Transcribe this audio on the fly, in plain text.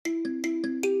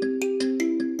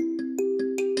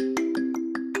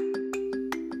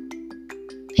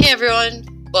Hey everyone,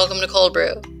 welcome to Cold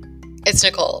Brew. It's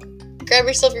Nicole. Grab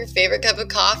yourself your favorite cup of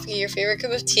coffee, your favorite cup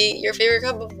of tea, your favorite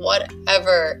cup of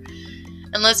whatever,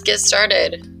 and let's get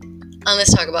started on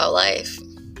this talk about life.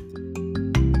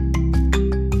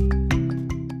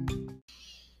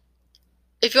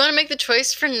 If you want to make the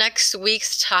choice for next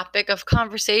week's topic of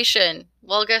conversation,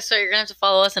 well, guess what? You're going to have to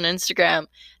follow us on Instagram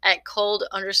at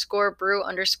cold_brew_nh.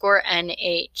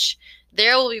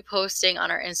 There we'll be posting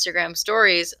on our Instagram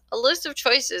stories a list of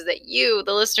choices that you,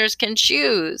 the listeners, can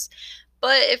choose.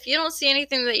 But if you don't see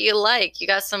anything that you like, you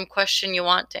got some question you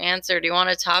want to answer, do you want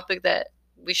a topic that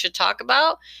we should talk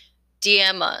about?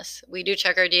 DM us. We do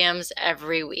check our DMs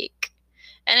every week.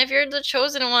 And if you're the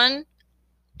chosen one,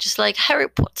 just like Harry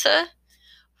Potter,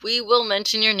 we will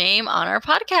mention your name on our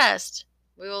podcast.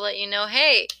 We will let you know,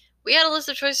 hey, we had a list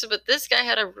of choices, but this guy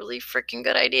had a really freaking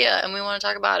good idea, and we want to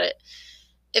talk about it.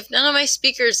 If none of my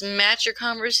speakers match your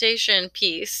conversation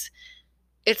piece,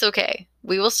 it's okay.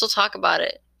 We will still talk about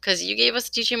it because you gave us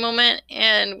a teaching moment,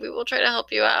 and we will try to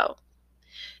help you out.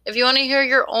 If you want to hear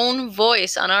your own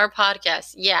voice on our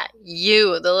podcast, yeah,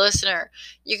 you, the listener,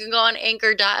 you can go on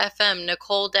anchor.fm,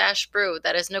 Nicole-Brew.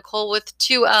 That is Nicole with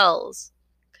 2 L's.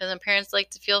 Because my parents like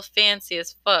to feel fancy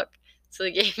as fuck. So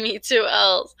they gave me 2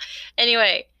 L's.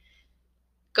 Anyway,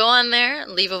 go on there,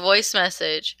 leave a voice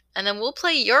message, and then we'll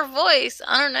play your voice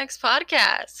on our next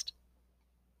podcast.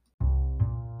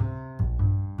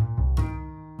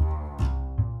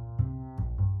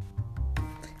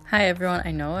 Hi everyone,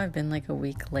 I know I've been like a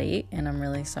week late and I'm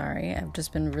really sorry. I've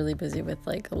just been really busy with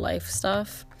like life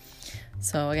stuff.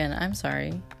 So again, I'm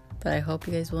sorry, but I hope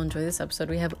you guys will enjoy this episode.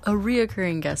 We have a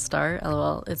reoccurring guest star.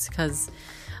 LOL, it's because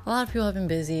a lot of people have been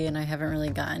busy and I haven't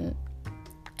really gotten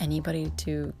anybody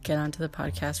to get onto the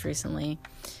podcast recently.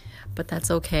 But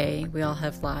that's okay. We all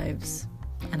have lives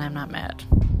and I'm not mad.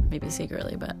 Maybe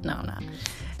secretly, but no, I'm not.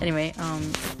 Anyway,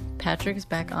 Patryk is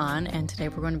back on, and today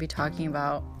we're going to be talking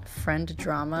about friend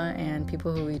drama and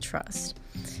people who we trust.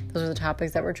 Those are the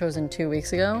topics that were chosen 2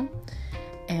 weeks ago,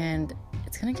 and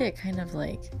it's going to get kind of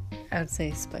like, I would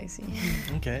say, spicy.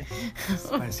 Okay.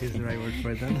 Spicy is the right word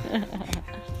for it then.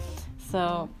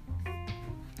 So,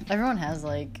 everyone has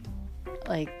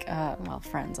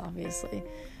friends, obviously.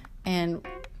 And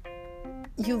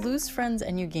you lose friends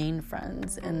and you gain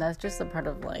friends, and that's just a part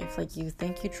of life. Like, you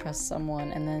think you trust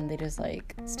someone and then they just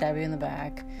like stab you in the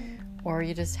back, or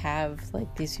you just have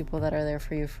like these people that are there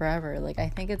for you forever. Like, I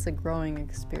think it's a growing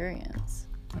experience.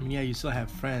 I mean, yeah, you still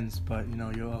have friends, but you know,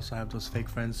 you also have those fake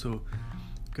friends who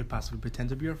could possibly pretend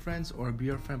to be your friends or be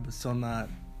your friend but still not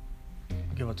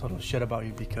give a total shit about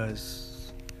you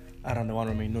because I don't know, want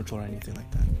to remain neutral or anything like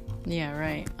that. Yeah,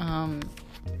 right.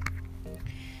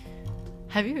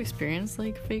 Have you experienced,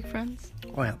 like, fake friends?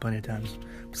 Oh, yeah, plenty of times.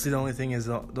 See, the only thing is,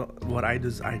 what I do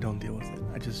is I don't deal with it.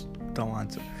 I just don't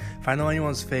want to. If I know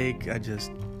anyone's fake, I just,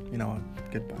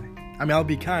 goodbye. I mean, I'll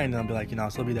be kind, and I'll be like, I'll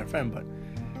still be their friend, but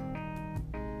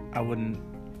I wouldn't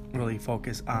really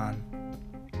focus on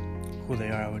who they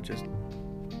are. I would just,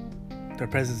 their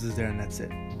presence is there, and that's it.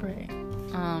 Right.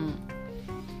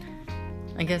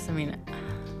 I guess,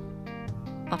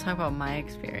 I'll talk about my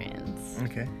experience.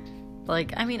 Okay.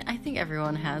 Like, I think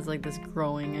everyone has, like, this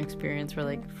growing experience where,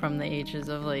 like, from the ages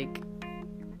of, like,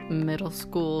 middle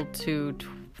school to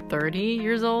 30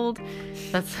 years old.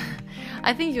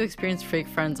 I think you experience fake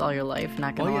friends all your life,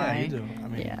 not gonna lie. Oh, yeah, you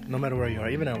do. No matter where you are,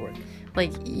 even at work.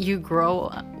 Like, you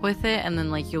grow with it, and then,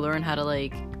 like, you learn how to,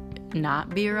 like, not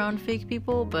be around fake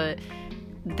people, but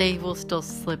they will still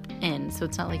slip in. So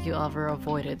it's not like you ever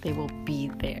avoid it. They will be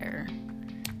there.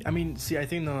 I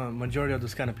think the majority of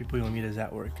those kind of people you'll meet is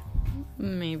at work.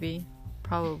 Maybe.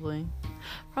 Probably,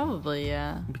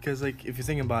 yeah. Because, like, if you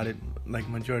think about it, like,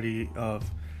 majority of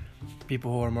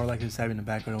people who are more likely to stab you in the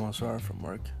back are the ones who are from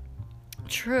work.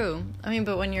 True.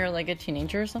 But when you're, like, a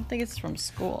teenager or something, it's from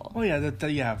school. Oh, yeah, that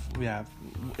we have.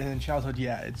 And in childhood,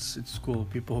 yeah, it's school.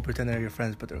 People who pretend they're your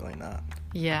friends, but they're really not.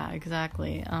 Yeah,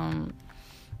 exactly.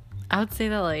 I would say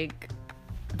that, like,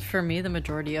 for me, the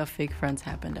majority of fake friends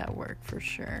happened at work, for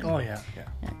sure. Oh, yeah.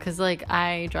 Because, like,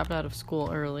 I dropped out of school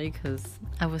early because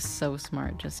I was so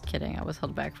smart. Just kidding. I was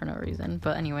held back for no reason.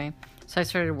 But anyway, so I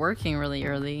started working really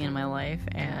early in my life,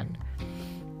 and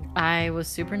I was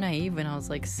super naive when I was,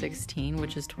 like, 16,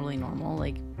 which is totally normal.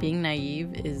 Like, being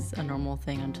naive is a normal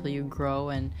thing until you grow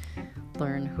and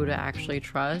learn who to actually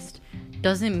trust.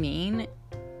 Doesn't mean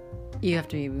you have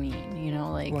to be mean,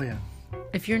 like... Well, yeah.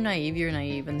 If you're naive,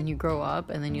 and then you grow up,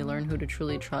 and then you learn who to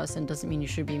truly trust, and it doesn't mean you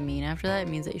should be mean after that. It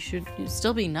means that you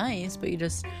still be nice, but you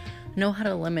just know how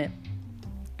to limit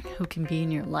who can be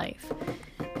in your life.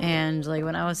 And, like,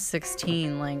 when I was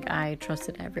 16, like, I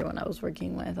trusted everyone I was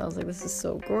working with. I was like, this is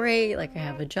so great. Like, I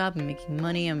have a job. I'm making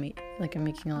money. I'm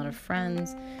making a lot of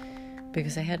friends.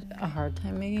 Because I had a hard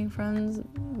time making friends.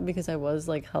 Because I was,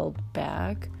 like, held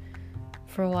back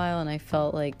for a while. And I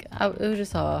felt like it was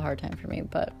just a hard time for me.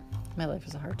 But my life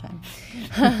was a hard time.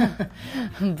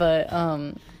 But,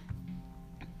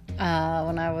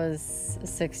 when I was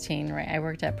 16, right, I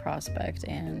worked at Prospect,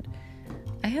 and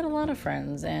I had a lot of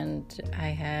friends, and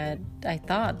I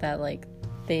thought that, like,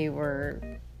 they were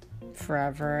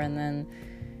forever, and then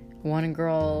one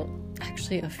girl,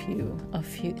 actually a few,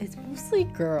 it's mostly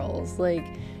girls, like,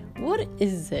 what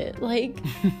is it, like,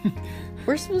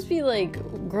 we're supposed to be, like,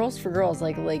 girls for girls,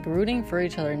 like, rooting for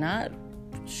each other, not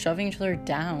shoving each other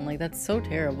down, like, that's so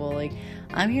terrible. Like,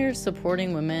 I'm here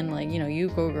supporting women, like, you know, you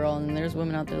go girl, and there's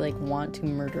women out there, like, want to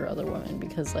murder other women,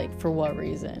 because, like, for what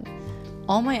reason?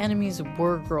 All my enemies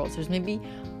were girls. There's maybe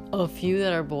a few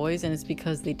that are boys, and it's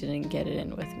because they didn't get it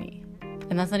in with me.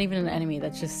 And that's not even an enemy,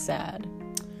 that's just sad.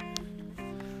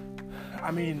 I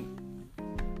mean,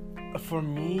 for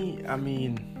me, I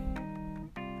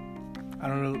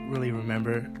don't really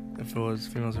remember if it was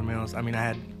females or males. I mean, I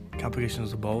had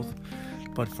complications of both,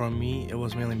 but for me, it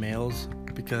was mainly males,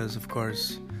 because, of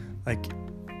course, like,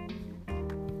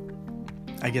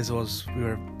 I guess we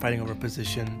were fighting over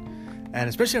position. And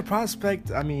especially at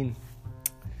Prospect, I mean,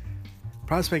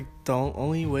 Prospect, the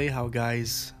only way how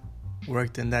guys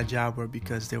worked in that job were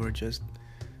because they were just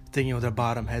thinking of their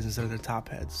bottom heads instead of their top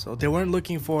heads. So they weren't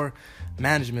looking for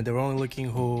management. They were only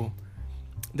looking for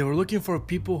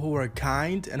people who were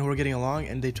kind and who were getting along,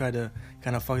 and they tried to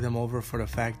kind of fuck them over for the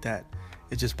fact that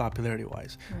it's just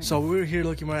popularity-wise. Right. So we were here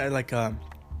looking more at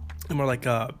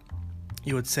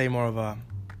you would say more of a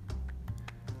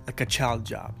child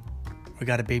job. We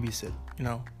got to babysit, you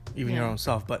know, even your own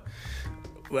self. But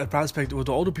at Prospect, with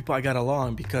the older people, I got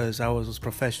along because I was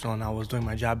professional and I was doing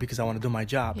my job because I want to do my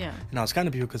job. Yeah. And I was kind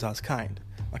to people because I was kind.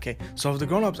 Okay, so with the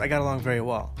grown-ups, I got along very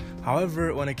well.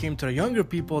 However, when it came to the younger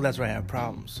people, that's where I had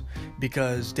problems,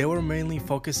 because they were mainly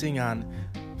focusing on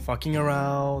fucking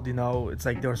around, you know. It's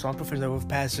like they were so unprofessional with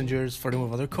passengers, flirting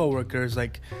with other coworkers.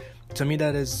 Like, to me,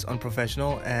 that is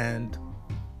unprofessional, and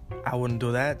I wouldn't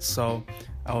do that. So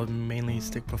I would mainly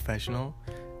stick professional,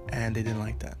 and they didn't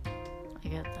like that. I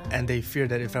get that. And they feared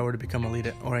that if I were to become a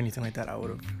leader or anything like that, I would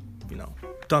have, you know,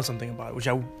 done something about it, which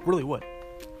I really would.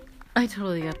 I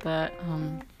totally get that.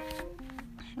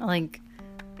 Like,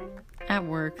 at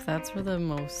work, that's where the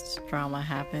most drama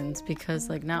happens, because,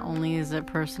 like, not only is it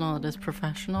personal, it is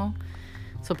professional.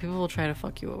 So people will try to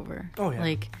fuck you over. Oh, yeah.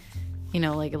 Like, you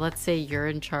know, like, let's say you're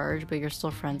in charge, but you're still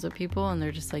friends with people, and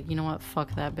they're just like, you know what,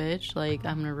 fuck that bitch. Like,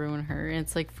 I'm gonna ruin her. And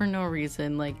it's, like, for no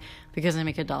reason, like, because I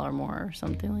make $1 more or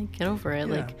something. Like, get over it.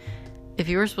 Yeah. Like, if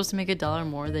you were supposed to make $1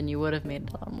 more, then you would have made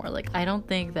 $1 more. Like, I don't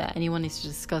think that anyone needs to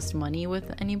discuss money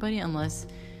with anybody unless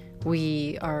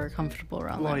we are comfortable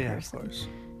around that person. Of course.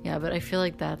 Yeah, but I feel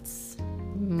like that's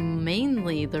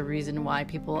mainly the reason why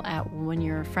people when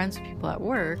you're friends with people at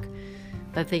work,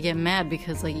 that they get mad,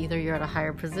 because, like, either you're at a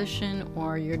higher position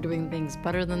or you're doing things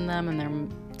better than them and they're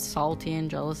salty and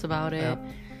jealous about it. Yep.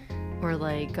 Or,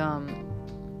 like,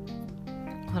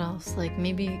 what else? Like,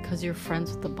 maybe because you're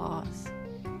friends with the boss.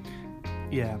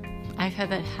 Yeah. I've had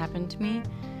that happen to me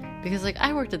because, like,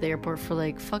 I worked at the airport for,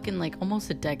 like, fucking, like, almost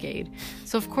a decade.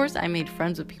 So, of course, I made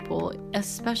friends with people,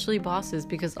 especially bosses,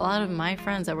 because a lot of my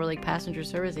friends that were, like, passenger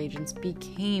service agents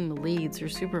became leads or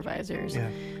supervisors. Yeah.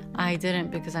 I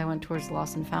didn't, because I went towards the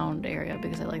lost and found area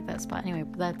because I like that spot. Anyway,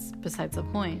 but that's besides the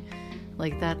point.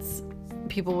 Like,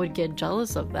 people would get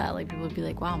jealous of that. Like, people would be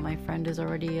like, wow, my friend is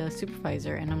already a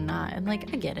supervisor and I'm not. And,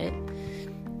 like, I get it.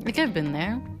 Like, I've been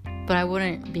there. But I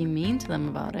wouldn't be mean to them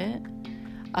about it.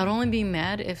 I'd only be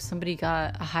mad if somebody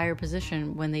got a higher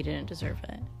position when they didn't deserve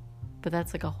it. But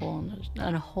that's, like, a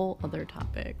whole other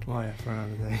topic. Well, yeah, for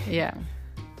another day. Yeah.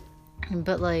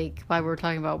 But, like, why we're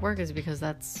talking about work is because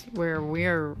that's where we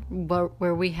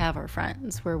have our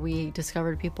friends, where we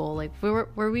discovered people, like,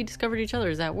 where we discovered each other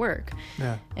is at work.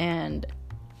 Yeah. And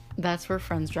that's where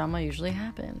friends drama usually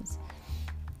happens.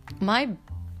 My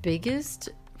biggest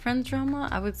friends drama,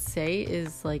 I would say,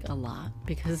 is, like, a lot,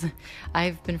 because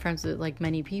I've been friends with, like,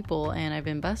 many people, and I've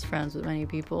been best friends with many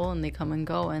people, and they come and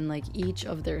go, and, like, each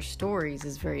of their stories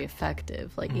is very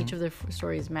effective. Like, each of their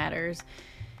stories matters,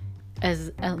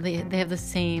 as they have the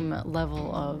same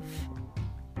level of,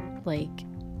 like,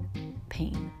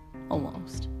 pain,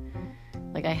 almost.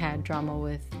 Like, I had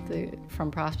drama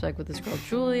from Prospect with this girl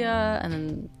Julia, and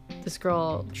then this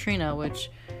girl Trina,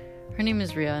 which her name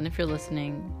is Ria, and if you're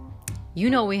listening, you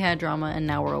know we had drama and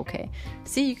now we're okay.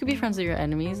 See, you could be friends with your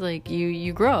enemies. Like,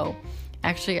 you grow.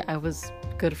 Actually, I was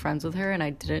good friends with her and I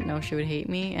didn't know she would hate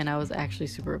me, and I was actually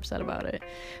super upset about it.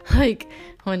 Like,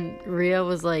 when Rhea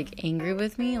was, like, angry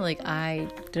with me, like, I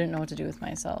didn't know what to do with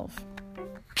myself.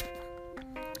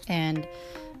 And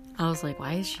I was like,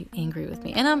 why is she angry with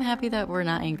me? And I'm happy that we're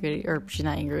not angry, or she's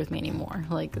not angry with me anymore.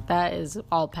 Like, that is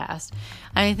all past.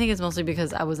 I think it's mostly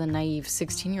because I was a naive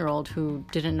 16-year-old who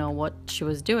didn't know what she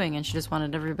was doing, and she just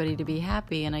wanted everybody to be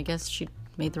happy, and I guess she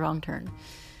made the wrong turn.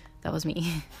 That was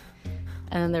me.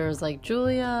 And then there was, like,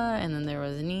 Julia, and then there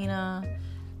was Nina,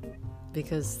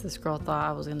 because this girl thought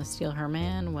I was going to steal her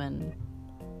man when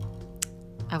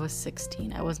I was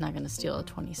 16. I was not going to steal a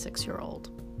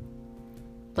 26-year-old.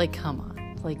 Like, come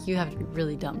on. Like, you have to be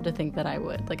really dumb to think that I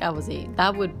would. Like, I was 8.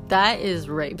 That is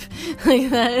rape. Like,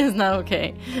 that is not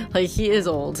okay. Like, he is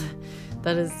old.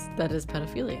 That is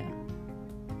pedophilia.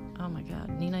 Oh my god.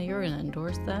 Nina, you're gonna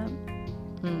endorse that?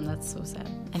 That's so sad.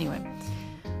 Anyway.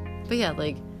 But yeah,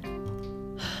 like,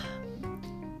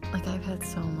 I've had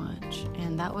so much.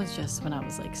 And that was just when I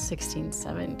was, like, 16,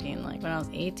 17. Like, when I was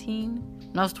 18.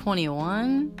 When I was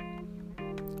 21.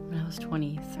 When I was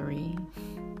 23.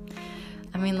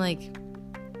 I mean, like,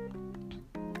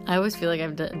 I always feel like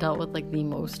I've dealt with, like, the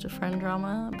most friend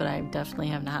drama, but I definitely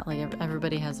have not. Like,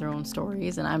 everybody has their own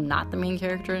stories, and I'm not the main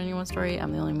character in anyone's story.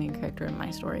 I'm the only main character in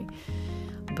my story.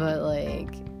 But,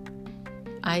 like,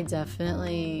 I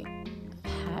definitely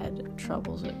had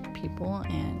troubles with people,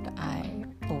 and I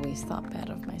always thought bad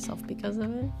of myself because of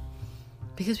it.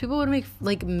 Because people would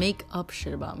make up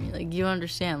shit about me. Like, you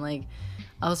understand. Like,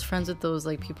 I was friends with those,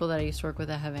 like, people that I used to work with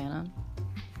at Havana.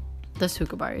 The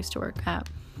hookah bar I used to work at.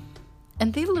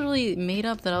 And they literally made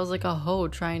up that I was, like, a hoe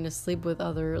trying to sleep with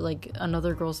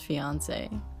another girl's fiance.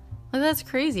 Like, that's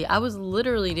crazy. I was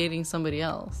literally dating somebody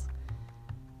else.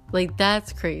 Like,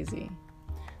 that's crazy.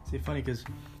 See, funny, because,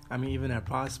 I mean, even at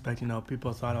Prospect, you know,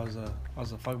 people thought I was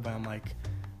a fuckboy. I'm like,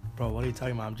 bro, what are you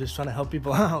talking about? I'm just trying to help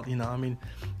people out, you know? I mean,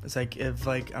 it's like, if,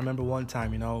 like, I remember one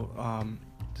time, you know,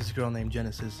 this girl named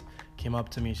Genesis came up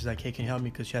to me, and she's like, hey, can you help me?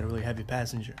 Because she had a really heavy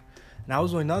passenger. And I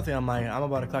was doing nothing. I'm like, I'm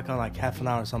about to clock on like half an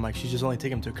hour. So I'm like, she's just only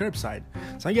taking him to curbside. So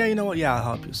I'm like, yeah, you know what? Yeah, I'll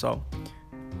help you. So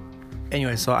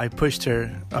anyway, so I pushed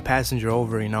her, a passenger,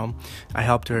 over, you know. I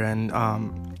helped her. And,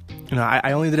 you know,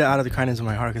 I only did it out of the kindness of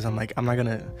my heart, because I'm like, I'm not going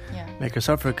to make her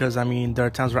suffer. Because, I mean, there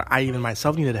are times where I even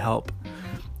myself needed help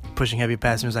pushing heavy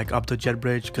passengers, like, up to Jet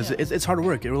Bridge. Because it's hard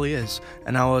work. It really is.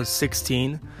 And I was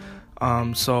 16.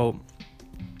 So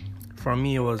for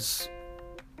me, it was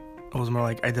more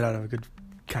like I did out of a good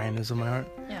kindness of my heart.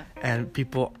 And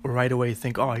people right away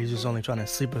think, oh, he's just only trying to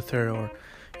sleep with her, or,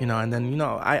 you know. And then, you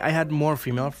know, I had more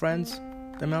female friends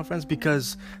than male friends,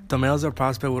 because the males at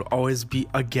Prospect would always be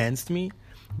against me.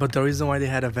 But the reason why they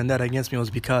had a vendetta against me was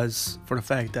because, for the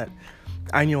fact that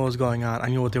I knew what was going on, I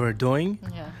knew what they were doing,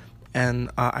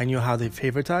 and I knew how they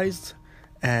favoritized,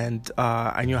 and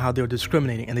I knew how they were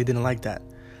discriminating, and they didn't like that.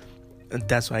 And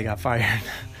that's why I got fired.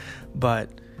 But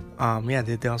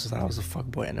they also thought I was a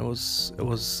fuckboy, and it was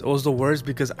the worst,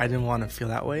 because I didn't want to feel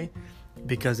that way,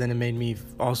 because then it made me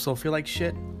also feel like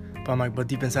shit. But I'm like, but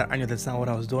deep inside, I knew that's not what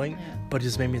I was doing, but it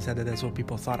just made me say that that's what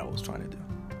people thought I was trying to do,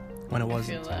 when it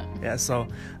wasn't. I feel that. Yeah, so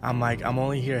I'm like, I'm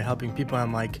only here helping people.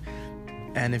 I'm like,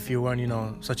 and if you weren't, you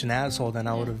know, such an asshole, then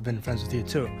I would have been friends with you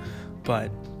too.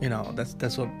 But, you know,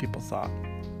 that's what people thought,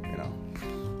 you know.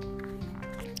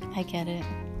 I get it.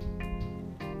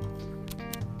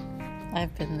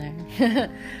 I've been there.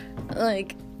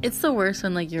 Like, it's the worst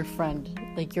when, like, your friends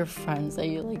that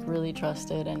you, like, really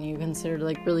trusted and you considered,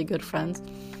 like, really good friends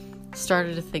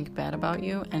started to think bad about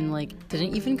you and, like,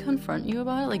 didn't even confront you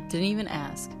about it, like, didn't even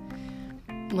ask.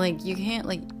 Like, you can't,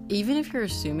 like, even if you're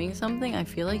assuming something, I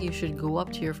feel like you should go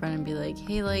up to your friend and be like,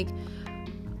 hey, like,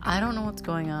 I don't know what's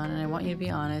going on, and I want you to be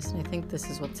honest, and I think this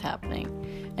is what's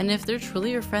happening. And if they're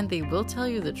truly your friend, they will tell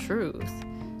you the truth.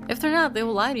 If they're not, they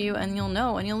will lie to you, and you'll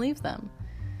know, and you'll leave them.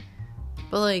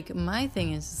 But, like, my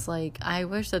thing is, like, I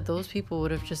wish that those people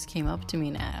would have just came up to me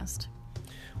and asked.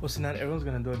 Well, see, not everyone's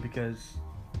gonna do it, because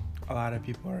a lot of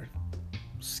people are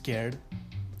scared.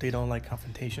 They don't like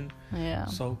confrontation. Yeah.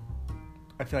 So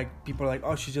I feel like people are like,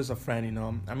 oh, she's just a friend, you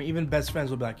know. I mean, even best friends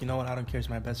will be like, you know what, I don't care, she's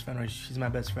my best friend, or she's my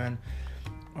best friend,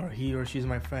 or he or she's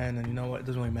my friend, and you know what, it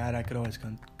doesn't really matter, I could always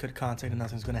could contact, and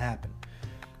nothing's gonna happen.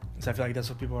 So I feel like that's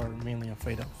what people are mainly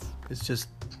afraid of. It's just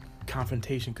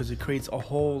confrontation, because it creates a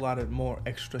whole lot of more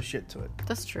extra shit to it.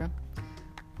 That's true.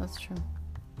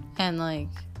 And, like,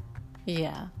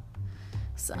 yeah.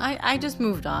 So I just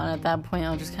moved on at that point.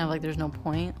 I was just kind of like, there's no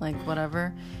point, like,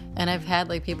 whatever. And I've had,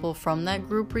 like, people from that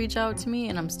group reach out to me,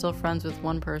 and I'm still friends with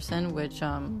one person, which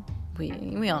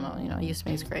we all know, you know,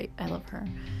 Yusume's great. I love her.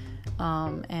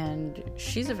 And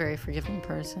she's a very forgiving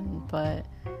person, but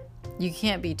you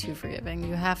can't be too forgiving.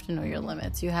 You have to know your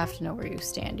limits. You have to know where you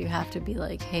stand. You have to be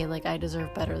like, hey, like, I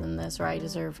deserve better than this, or I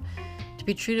deserve to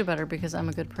be treated better because I'm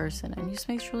a good person. And you just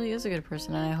make sure she is a good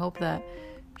person, and I hope that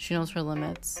she knows her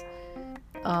limits.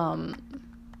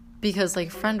 Because, like,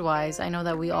 friend-wise, I know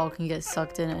that we all can get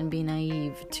sucked in and be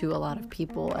naive to a lot of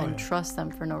people and trust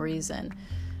them for no reason.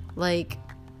 Like,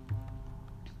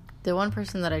 the one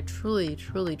person that I truly,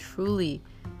 truly, truly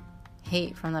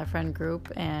hate from that friend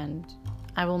group, and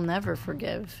I will never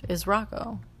forgive, is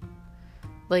Rocco.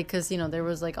 Like, because, you know, there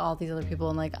was, like, all these other people,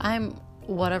 and, like, I'm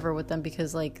whatever with them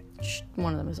because, like,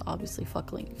 one of them is obviously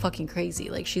fucking crazy.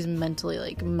 Like, she's mentally,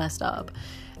 like, messed up.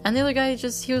 And the other guy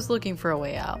he was looking for a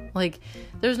way out. Like,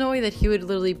 there's no way that he would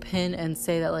literally pin and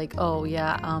say that, like, oh,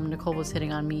 yeah, Nicole was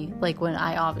hitting on me, like, when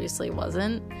I obviously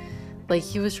wasn't. Like,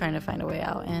 he was trying to find a way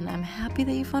out, and I'm happy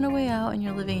that you found a way out and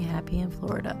you're living happy in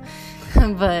Florida.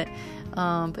 But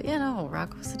yeah, no,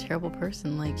 Rocco's a terrible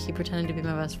person. Like, he pretended to be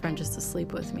my best friend just to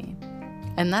sleep with me.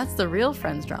 And that's the real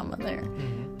friends drama there.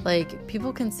 Mm-hmm. Like,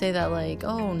 people can say that, like,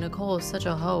 oh, Nicole is such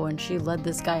a hoe and she led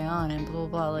this guy on and blah, blah,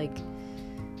 blah. Like,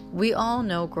 we all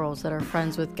know girls that are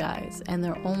friends with guys, and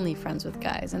they're only friends with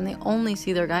guys, and they only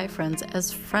see their guy friends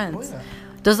as friends. Oh, yeah.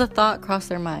 Does a thought cross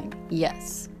their mind?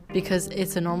 Yes, because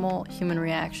it's a normal human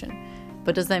reaction.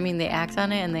 But does that mean they act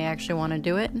on it and they actually want to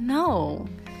do it? No.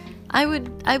 I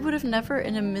would have never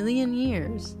in a million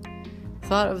years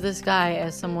thought of this guy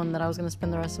as someone that I was going to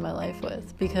spend the rest of my life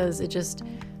with, because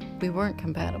we weren't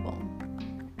compatible.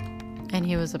 And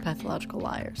he was a pathological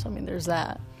liar, so I mean, there's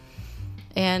that.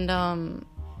 And,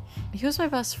 he was my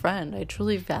best friend. I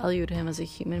truly valued him as a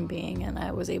human being, and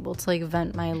I was able to, like,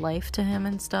 vent my life to him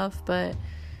and stuff, but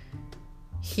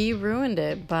he ruined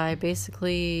it by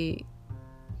basically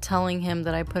telling me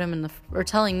that I put him in the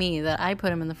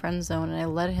friend zone, and I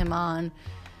led him on,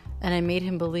 and I made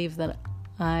him believe that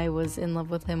I was in love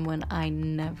with him when I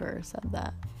never said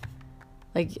that.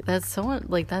 Like, that's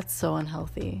so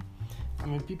unhealthy. I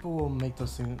mean, people will make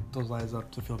those lies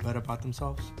up to feel better about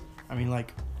themselves. I mean,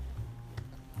 like,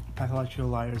 pathological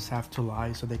liars have to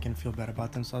lie so they can feel better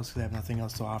about themselves because they have nothing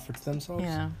else to offer to themselves.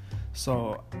 Yeah.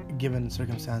 So, given the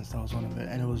circumstance, that was one of it.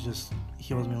 And it was just,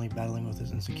 he was mainly battling with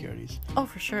his insecurities. Oh,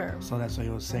 for sure. So that's why he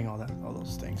was saying all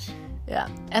those things. Yeah.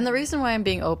 And the reason why I'm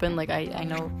being open, like, I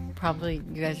know probably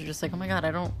you guys are just like, oh my God,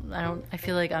 I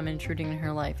feel like I'm intruding in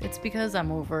her life. It's because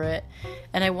I'm over it.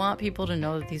 And I want people to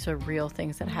know that these are real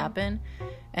things that happen.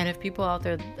 And if people out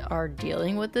there are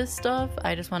dealing with this stuff,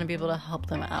 I just want to be able to help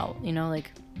them out. You know,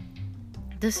 like,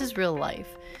 this is real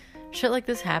life. Shit like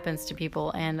this happens to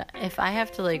people, and if I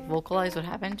have to, like, vocalize what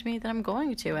happened to me, then I'm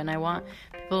going to, and I want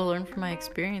people to learn from my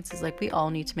experiences. Like, we all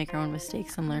need to make our own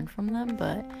mistakes and learn from them,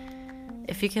 but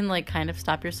if you can, like, kind of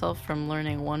stop yourself from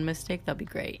learning one mistake, that'd be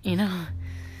great, you know?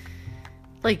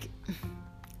 Like,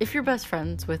 if you're best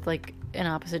friends with, like, an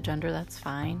opposite gender, that's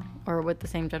fine, or with the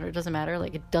same gender, it doesn't matter.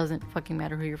 Like, it doesn't fucking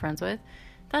matter who you're friends with,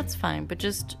 that's fine, but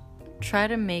just try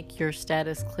to make your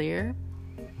status clear.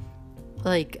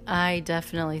 Like, I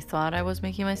definitely thought I was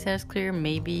making my status clear.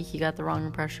 Maybe he got the wrong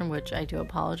impression, which I do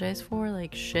apologize for.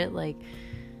 Like, shit, like,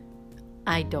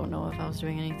 I don't know if I was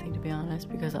doing anything, to be honest,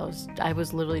 because I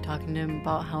was literally talking to him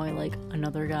about how I like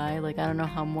another guy. Like, I don't know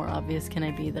how more obvious can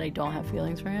I be that I don't have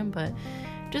feelings for him, but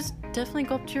just definitely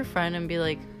go up to your friend and be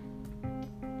like,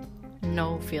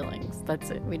 no feelings. That's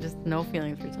it. We just, no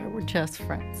feelings for each other. We're just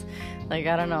friends. Like,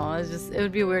 I don't know. It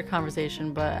would be a weird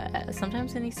conversation, but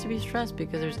sometimes it needs to be stressed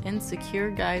because there's insecure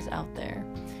guys out there.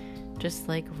 Just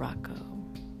like Rocco.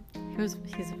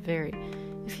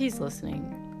 If he's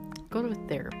listening, go to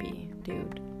therapy,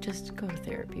 dude. Just go to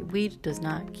therapy. Weed does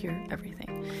not cure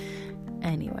everything.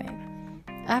 Anyway,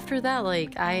 after that,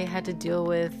 like, I had to deal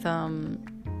with,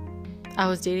 I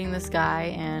was dating this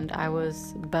guy, and I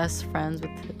was best friends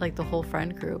with, like, the whole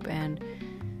friend group, and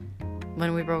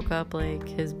when we broke up, like,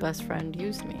 his best friend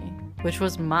used me, which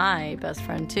was my best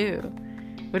friend too,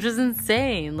 which is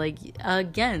insane. Like,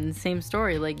 again, same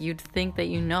story. Like, you'd think that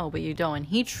you know, but you don't, and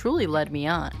he truly led me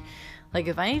on. Like,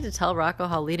 if I need to tell Rocco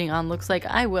how leading on looks like,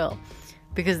 I will,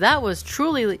 because that was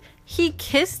truly, he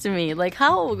kissed me. Like,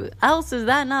 how else is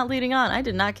that not leading on? I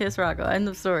did not kiss Rocco. End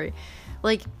of story.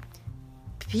 Like,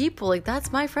 people, like,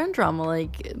 that's my friend drama.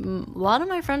 Like, a lot of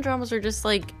my friend dramas are just,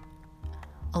 like,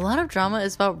 a lot of drama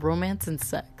is about romance and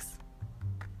sex.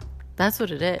 That's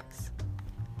what it is.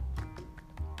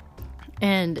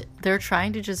 And they're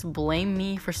trying to just blame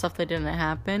me for stuff that didn't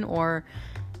happen or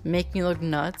make me look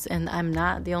nuts, and I'm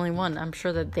not the only one. I'm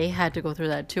sure that they had to go through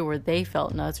that too, where they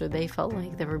felt nuts or they felt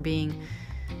like they were being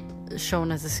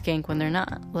shown as a skank when they're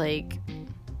not. Like,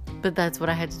 But that's what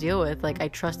I had to deal with. Like, I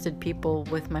trusted people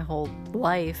with my whole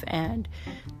life, and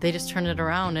they just turn it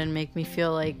around and make me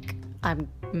feel like I'm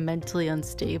mentally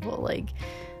unstable. Like,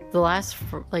 the last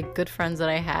like good friends that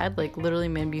I had, like, literally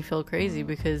made me feel crazy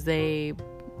because they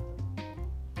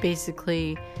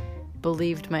basically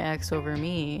believed my ex over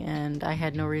me, and I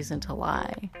had no reason to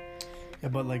lie. Yeah,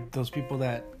 but like those people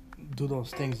that do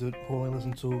those things, who only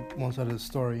listen to one side of the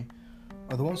story,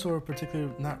 are the ones who are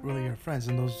particularly not really your friends,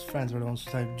 and those friends are the ones who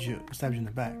stabbed you in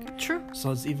the back. True.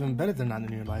 So it's even better than not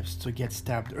in your lives to get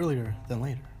stabbed earlier than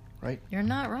later, right? You're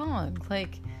not wrong.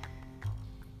 Like,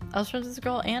 I was friends with this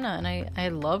girl, Anna, and I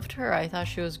loved her. I thought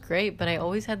she was great, but I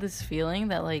always had this feeling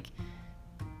that, like,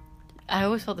 I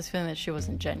always felt this feeling that she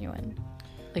wasn't genuine.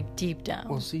 Like, deep down.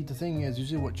 Well, see, the thing is,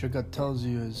 usually what your gut tells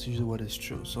you is usually what is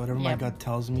true. So whatever my gut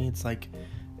tells me, it's like,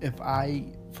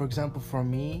 for example, for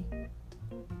me,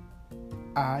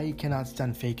 I cannot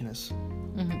stand fakeness.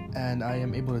 Mm-hmm. And I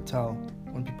am able to tell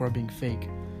when people are being fake.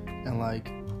 And, like,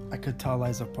 I could tell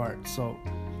lies apart. So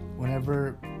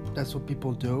whenever that's what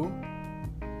people do,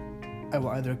 I will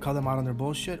either call them out on their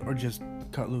bullshit or just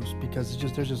cut loose, because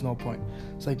there's just no point.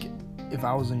 It's like, if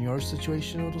I was in your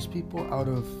situation with those people, I would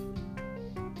have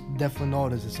definitely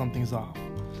noticed that something's off.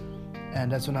 And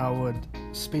that's when I would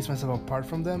space myself apart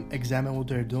from them, examine what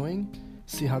they're doing,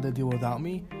 see how they deal without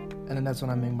me, and then that's when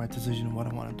I make my decision of what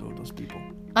I want to do with those people.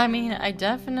 I mean, I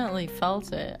definitely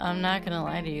felt it. I'm not gonna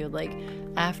lie to you. Like,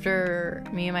 after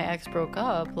me and my ex broke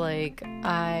up, like,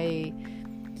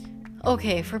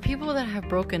 okay, for people that have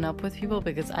broken up with people,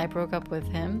 because I broke up with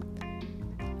him,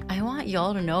 I want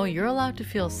y'all to know you're allowed to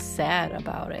feel sad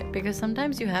about it, because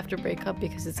sometimes you have to break up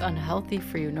because it's unhealthy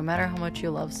for you, no matter how much you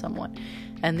love someone.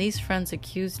 And these friends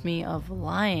accused me of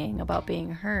lying about being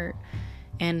hurt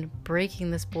and breaking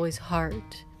this boy's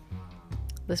heart.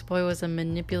 This boy was a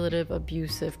manipulative,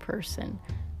 abusive person.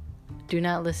 Do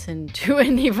not listen to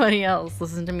anybody else.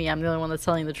 Listen to me. I'm the only one that's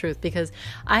telling the truth, because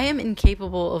I am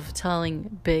incapable of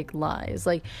telling big lies.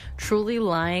 Like, truly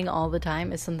lying all the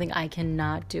time is something I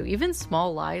cannot do. Even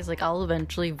small lies, like, I'll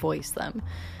eventually voice them.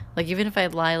 Like, even if I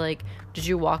lie, like, did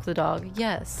you walk the dog?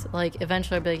 Yes. Like,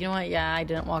 eventually I'd be like, you know what? Yeah, I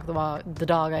didn't walk the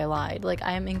dog. I lied. Like,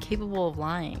 I am incapable of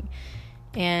lying.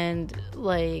 And,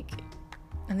 like,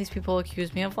 and these people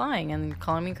accused me of lying and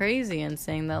calling me crazy and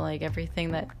saying that, like,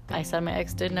 everything that I said my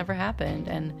ex did never happened.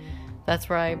 And that's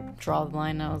where I draw the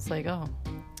line. And I was like, oh,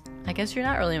 I guess you're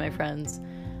not really my friends.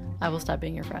 I will stop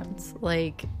being your friends.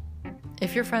 Like,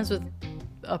 if you're friends with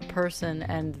a person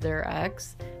and their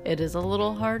ex, it is a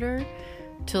little harder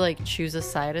to, like, choose a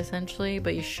side, essentially.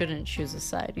 But you shouldn't choose a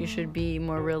side. You should be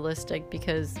more realistic,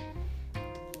 because,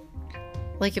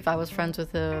 like, if I was friends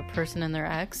with a person and their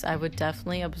ex, I would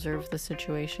definitely observe the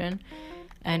situation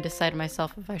and decide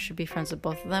myself if I should be friends with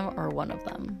both of them or one of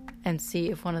them, and see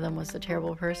if one of them was a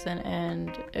terrible person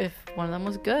and if one of them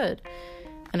was good.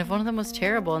 And if one of them was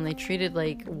terrible and they treated,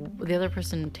 like, the other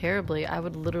person terribly, I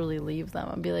would literally leave them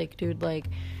and be like, dude, like,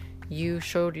 you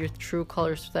showed your true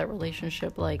colors to that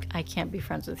relationship. Like, I can't be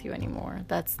friends with you anymore.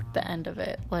 That's the end of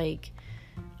it. Like,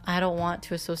 I don't want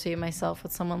to associate myself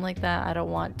with someone like that. I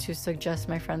don't want to suggest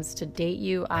my friends to date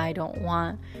you. I don't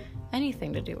want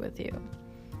anything to do with you.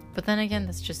 But then again,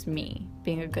 that's just me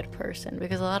being a good person,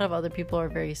 because a lot of other people are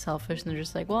very selfish and they're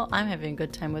just like, well, I'm having a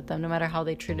good time with them no matter how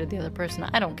they treated the other person.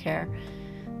 I don't care.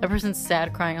 The person's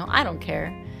sad crying out, I don't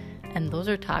care. And those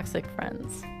are toxic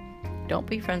friends. Don't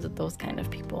be friends with those kind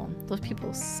of people. Those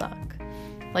people suck.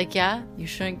 Like, yeah, you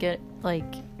shouldn't get,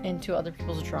 like, into other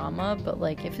people's drama, but,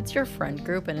 like, if it's your friend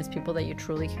group and it's people that you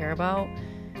truly care about,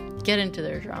 get into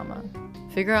their drama.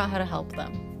 Figure out how to help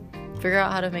them. Figure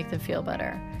out how to make them feel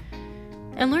better.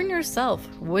 And learn yourself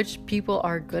which people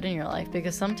are good in your life,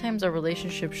 because sometimes a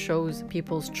relationship shows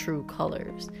people's true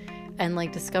colors. And,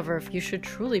 like, discover if you should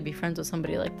truly be friends with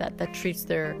somebody like that treats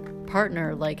their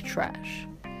partner like trash.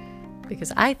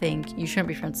 Because I think you shouldn't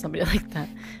be friends with somebody like that,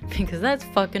 because that's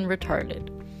fucking retarded.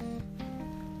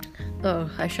 Oh,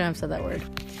 I shouldn't have said that word.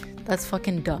 That's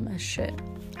fucking dumb as shit.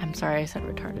 I'm sorry I said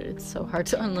retarded. It's so hard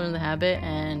to unlearn the habit,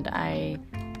 and I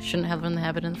shouldn't have learned the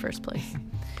habit in the first place.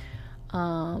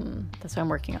 That's why I'm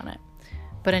working on it.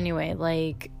 But anyway,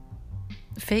 like,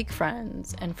 fake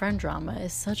friends and friend drama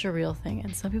is such a real thing,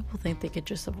 and some people think they could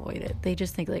just avoid it. They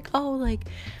just think, like, oh, like,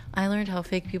 I learned how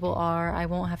fake people are. I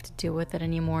won't have to deal with it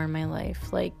anymore in my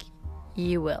life. Like,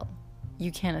 you will.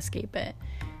 You can't escape it.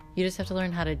 You just have to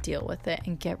learn how to deal with it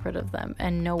and get rid of them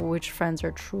and know which friends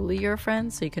are truly your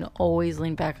friends, so you can always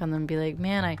lean back on them and be like,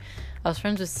 man, I was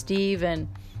friends with Steve and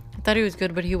I thought he was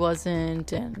good, but he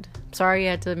wasn't, and sorry you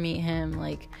had to meet him.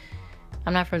 Like,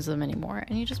 I'm not friends with him anymore,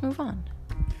 and you just move on.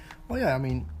 Well, yeah, I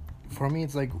mean, for me,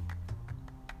 it's like,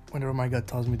 whenever my gut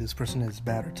tells me this person is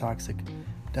bad or toxic,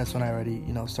 that's when I already,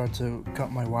 start to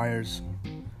cut my wires.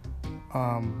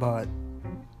 But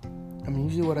I mean,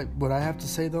 usually what I have to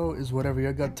say though is whatever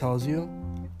your gut tells you,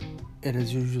 it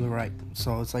is usually right.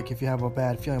 So it's like if you have a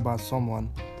bad feeling about someone,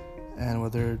 and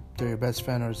whether they're your best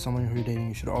friend or someone who you're dating,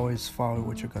 you should always follow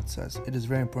what your gut says. It is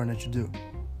very important that you do.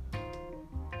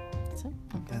 That's it?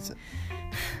 Okay. That's it.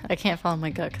 I can't follow my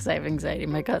gut because I have anxiety.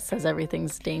 My gut says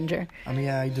everything's danger. I mean,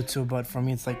 yeah, I do too, but for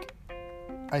me, it's like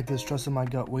I distrusted my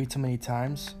gut way too many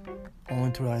times,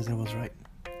 only to realize it was right.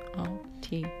 Oh,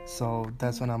 T. So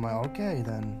that's when I'm like, okay,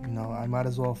 then, I might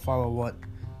as well follow what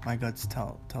my gut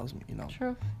tells me,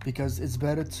 True. Because it's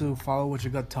better to follow what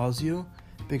your gut tells you,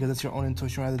 because it's your own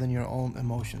intuition rather than your own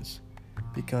emotions,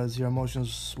 because your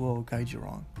emotions will guide you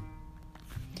wrong.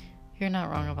 You're not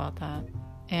wrong about that.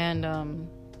 And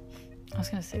I was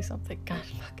gonna say something.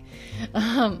 Gosh,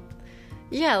 fuck.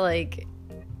 Yeah, like,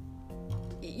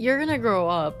 you're gonna grow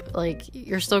up. Like,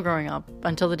 you're still growing up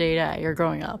until the day you die. You're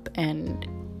growing up, and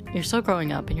you're still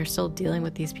growing up, and you're still dealing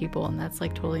with these people, and that's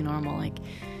like totally normal. Like,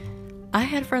 I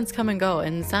had friends come and go,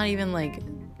 and it's not even like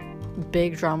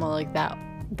big drama like that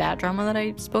drama that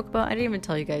I spoke about. I didn't even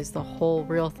tell you guys the whole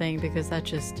real thing because that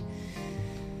just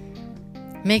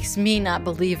makes me not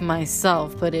believe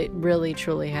myself, but it really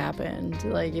truly happened.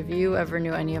 Like, if you ever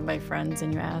knew any of my friends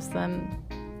and you ask them,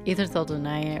 either they'll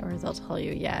deny it or they'll tell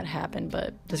you, yeah, it happened,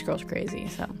 but this girl's crazy.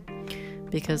 So,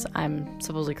 because I'm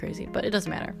supposedly crazy, but it doesn't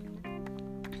matter.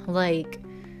 Like,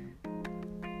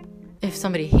 if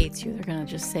somebody hates you, they're gonna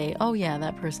just say, oh yeah,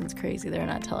 that person's crazy. They're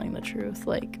not telling the truth.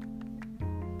 Like,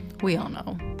 we all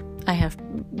know.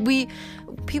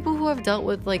 People who have dealt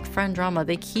with like friend drama,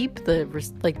 they keep the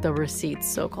receipts,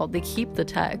 so-called. They keep the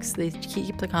texts, they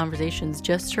keep the conversations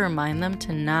just to remind them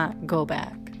to not go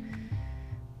back.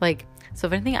 Like, so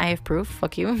if anything, I have proof,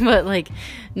 fuck you. But like,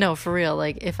 no, for real,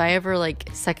 like, if I ever like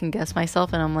second guess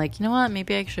myself and I'm like, you know what,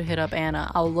 maybe I should hit up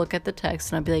Anna, I'll look at the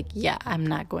text and I'll be like, yeah, I'm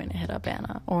not going to hit up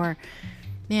Anna. Or,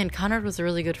 man, Conrad was a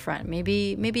really good friend.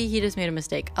 Maybe he just made a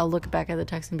mistake. I'll look back at the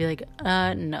text and be like,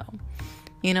 no.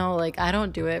 Like, I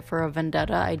don't do it for a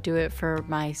vendetta. I do it for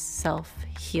my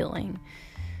self-healing.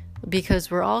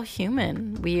 Because we're all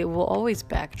human. We will always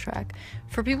backtrack.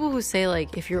 For people who say,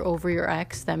 like, if you're over your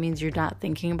ex, that means you're not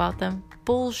thinking about them.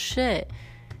 Bullshit.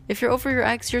 If you're over your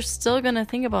ex, you're still gonna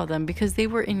think about them because they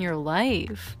were in your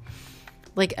life.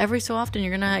 Like, every so often,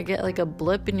 you're gonna get, like, a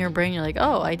blip in your brain. You're like,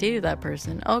 oh, I dated that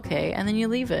person. Okay. And then you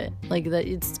leave it. Like, that.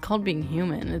 It's called being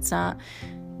human. It's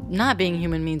not being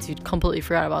human means you completely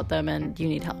forgot about them and you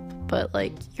need help. But,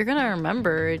 like, you're gonna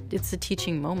remember. It's a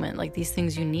teaching moment. Like, these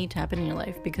things you need to happen in your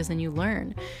life because then you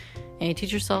learn. And you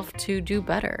teach yourself to do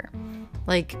better.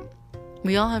 Like,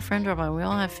 we all have friend drama. We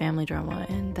all have family drama.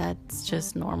 And that's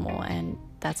just normal. And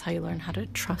that's how you learn how to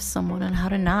trust someone and how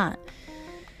to not.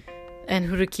 And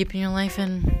who to keep in your life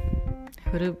and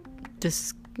who to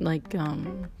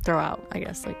throw out, I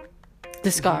guess. Like,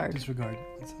 discard. Disregard,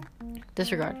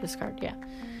 yeah.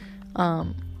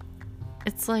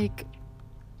 It's like,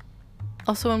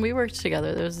 also when we worked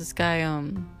together, there was this guy,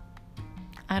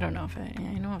 I don't know if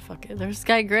you know what, fuck it. There's this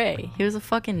guy, Gray. He was a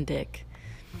fucking dick.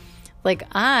 Like,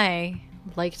 I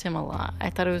liked him a lot. I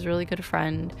thought he was a really good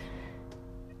friend.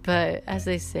 But as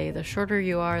they say, the shorter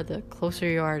you are, the closer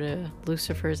you are to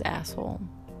Lucifer's asshole.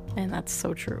 And that's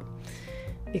so true.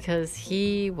 Because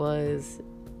he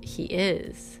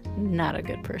is not a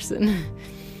good person.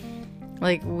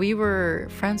 Like, we were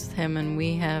friends with him, and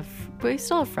we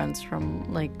still have friends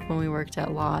from, like, when we worked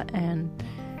at Lot, and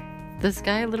this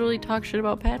guy literally talked shit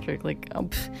about Patryk.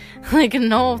 Like,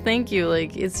 no, thank you.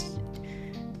 Like,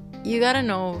 you gotta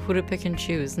know who to pick and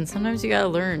choose, and sometimes you gotta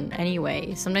learn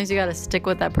anyway. Sometimes you gotta stick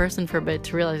with that person for a bit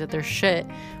to realize that they're shit,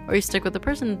 or you stick with the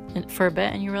person for a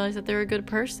bit and you realize that they're a good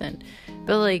person.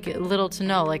 But, like, little to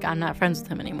know, like, I'm not friends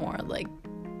with him anymore, like,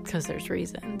 because there's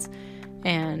reasons.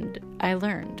 And I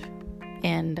learned.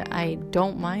 And I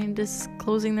don't mind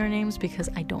disclosing their names because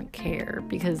I don't care.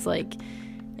 Because, like,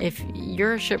 if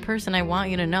you're a shit person, I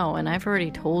want you to know. And I've already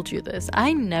told you this.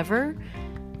 I never,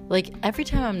 like, every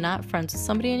time I'm not friends with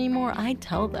somebody anymore, I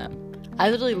tell them. I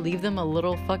literally leave them a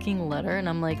little fucking letter. And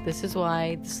I'm like, this is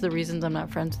the reasons I'm not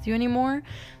friends with you anymore.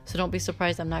 So don't be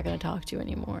surprised I'm not going to talk to you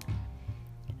anymore.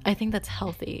 I think that's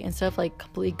healthy. Instead of, like,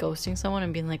 completely ghosting someone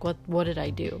and being like, what did I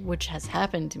do? Which has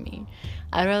happened to me.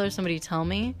 I'd rather somebody tell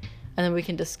me, and then we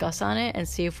can discuss on it and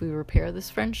see if we repair this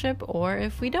friendship or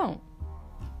if we don't.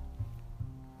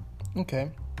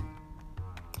 Okay.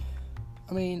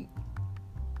 I mean,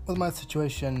 with my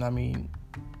situation, I mean,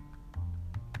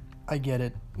 I get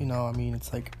it. I mean,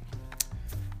 it's like,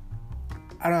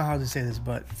 I don't know how to say this,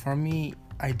 but for me,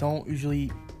 I don't usually,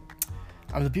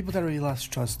 The people that I really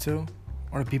lost trust to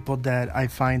are the people that I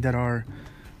find that are,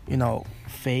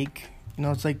 fake.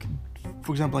 It's like,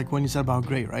 for example, like when you said about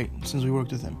Gray, right? Since we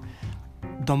worked with him.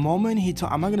 The moment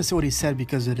I'm not going to say what he said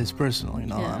because it is personal,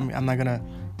 Yeah. I'm not going to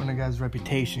ruin a guy's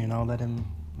reputation, let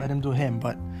him do him.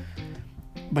 But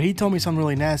he told me something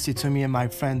really nasty to me and my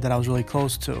friend that I was really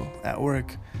close to at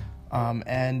work.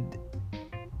 And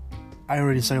I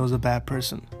already said he was a bad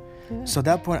person. Yeah. So at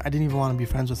that point, I didn't even want to be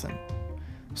friends with him.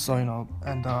 So,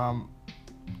 and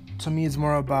to me, it's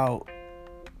more about,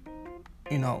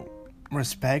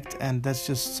 respect. And that's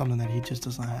just something that he just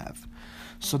doesn't have.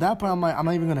 So at that point, I'm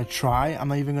not even going to try. I'm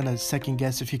not even going to second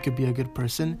guess if he could be a good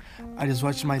person. I just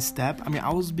watched my step. I mean,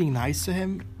 I was being nice to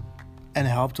him and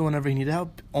helped him whenever he needed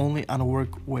help, only on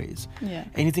work ways. Yeah.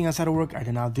 Anything outside of work, I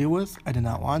did not deal with. I did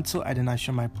not want to. I did not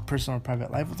share my personal or private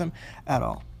life with him at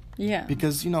all. Yeah.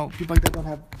 Because, people like that don't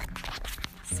have...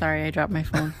 Sorry, I dropped my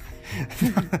phone.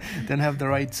 don't have the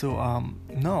right to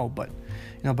know. But,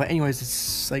 but anyways,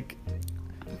 it's like,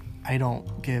 I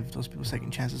don't give those people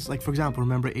second chances. Like, for example,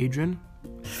 remember Adrian?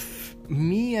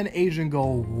 Me and Adrian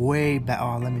go way back.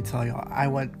 Oh, let me tell you,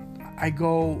 I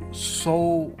go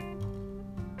so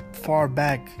far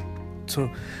back to,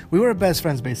 we were best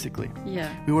friends basically. Yeah.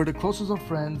 We were the closest of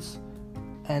friends,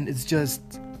 and it's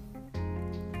just,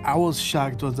 I was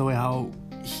shocked with the way how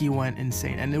he went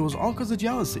insane, and it was all because of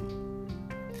jealousy.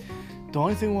 The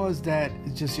only thing was that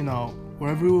it's just,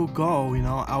 wherever we would go,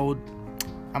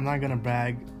 I'm not gonna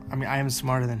brag. I mean, I am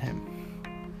smarter than him.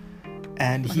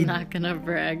 And I'm not gonna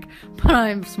brag, but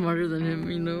I'm smarter than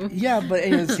him, Yeah, but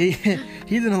anyways, he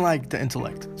didn't like the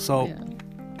intellect, so yeah.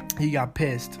 he got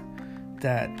pissed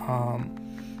that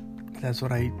that's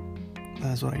what I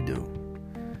do,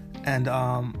 and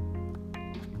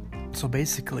so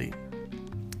basically,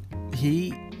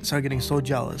 he started getting so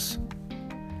jealous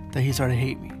that he started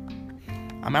hating me.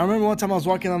 I remember one time I was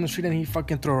walking down the street and he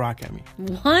fucking threw a rock at me.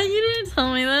 What? You didn't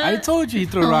tell me that? I told you he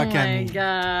threw a rock at me. Oh my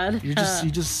god. You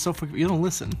just so you don't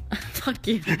listen. Fuck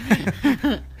you.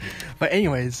 But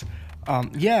anyways,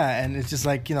 yeah, and it's just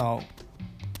like, and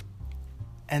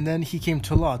then he came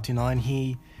to Lot, and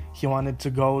he wanted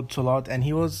to go to Lot, and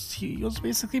he was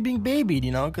basically being babied,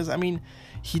 because I mean,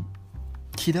 he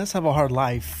does have a hard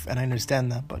life, and I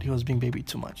understand that, but he was being babied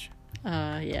too much.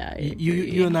 Yeah.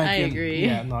 You and I agree.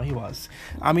 Yeah, no, he was.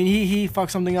 I mean, he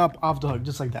fucked something up off the hook,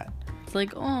 just like that. It's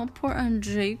like, oh, poor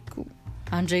Andrejku.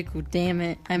 Andrejku, damn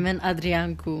it. I meant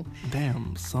Adrianku.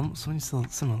 Damn, so many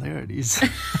similarities.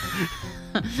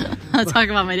 I'll talk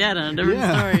about my dad on a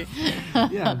different story.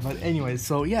 Yeah, but anyway,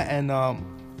 so yeah, and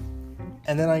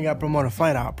then I got promoted to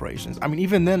flight operations. I mean,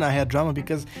 even then I had drama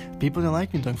because people didn't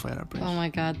like me doing flight operations. Oh my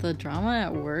god, the drama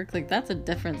at work, like that's a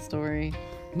different story.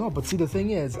 No, but see, the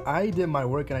thing is, I did my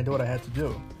work and I did what I had to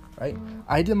do, right?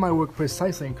 I did my work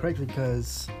precisely and correctly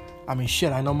because, I mean,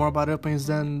 shit, I know more about airplanes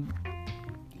than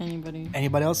anybody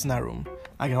else in that room.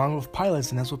 I get along with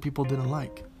pilots, and that's what people didn't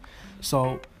like.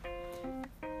 So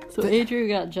Adrian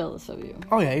got jealous of you.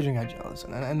 Oh yeah, Adrian got jealous,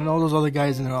 and all those other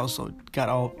guys in there also got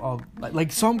all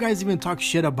like some guys even talk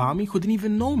shit about me who didn't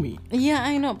even know me. Yeah,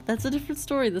 I know. That's a different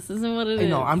story. This isn't what it is. I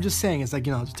know. I'm just saying, it's like,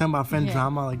 just talking about friend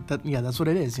drama, like that. Yeah, that's what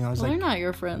it is. It's well, like, they're not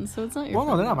your friends, so it's not your. Well,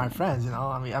 no, they're not my friends.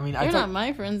 I mean, they're not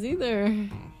my friends either.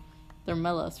 They're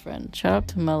Mella's friend. Shout out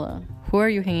to Mella. Who are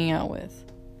you hanging out with?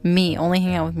 Me. Only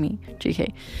hang out with me.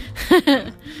 JK.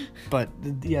 But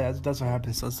yeah, that's what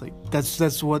happens. So it's like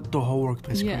that's what the whole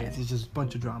workplace creates. It's just a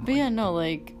bunch of drama. But yeah, no,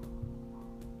 like,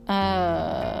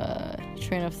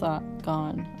 train of thought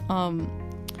gone.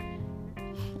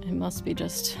 It must be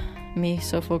just me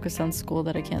so focused on school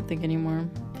that I can't think anymore,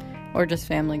 or just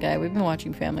Family Guy. We've been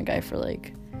watching Family Guy for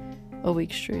like a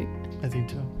week straight. I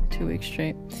think 2 weeks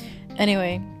straight.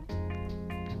 Anyway,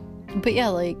 but yeah,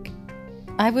 like,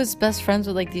 I was best friends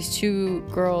with like these two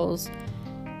girls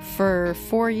for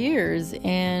 4 years,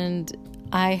 and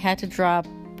I had to drop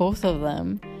both of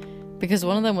them because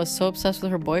one of them was so obsessed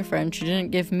with her boyfriend she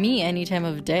didn't give me any time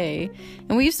of day.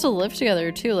 And we used to live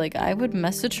together too. Like, I would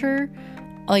message her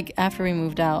like after we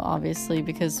moved out, obviously,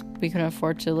 because we couldn't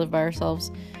afford to live by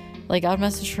ourselves. Like, I would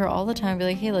message her all the time, be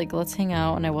like, hey, like, let's hang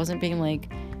out. And I wasn't being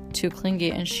like too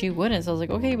clingy, and she wouldn't. So I was like,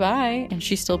 okay, bye. And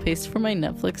she still pays for my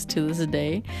Netflix to this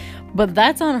day. But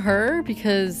that's on her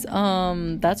because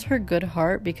that's her good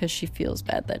heart, because she feels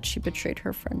bad that she betrayed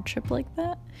her friendship like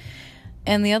that.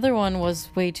 And the other one was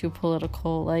way too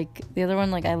political. Like, the other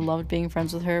one, like, I loved being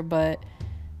friends with her, but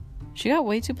she got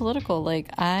way too political. Like,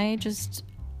 I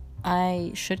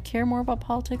should care more about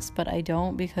politics, but I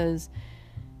don't, because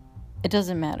it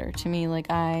doesn't matter to me. Like,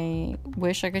 I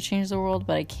wish I could change the world,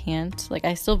 but I can't. Like,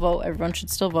 I still vote. Everyone should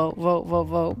still vote,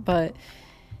 but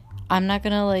I'm not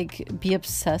gonna like be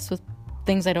obsessed with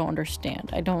things I don't understand.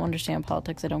 I don't understand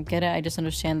politics. I don't get it. I just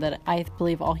understand that I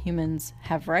believe all humans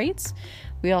have rights.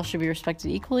 We all should be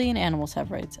respected equally, and animals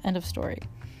have rights. End of story.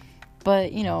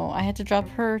 But, you know, I had to drop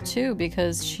her too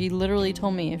because she literally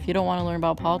told me, if you don't want to learn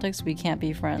about politics, we can't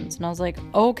be friends. And I was like,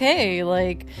 okay,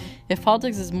 like, if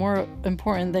politics is more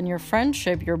important than your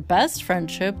friendship, your best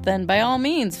friendship, then by all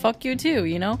means, fuck you too,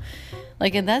 you know?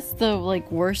 Like, and that's the,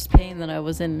 like, worst pain that I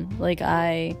was in. Like,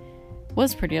 I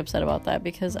was pretty upset about that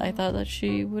because I thought that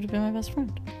she would have been my best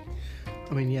friend.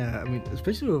 I mean, yeah, I mean,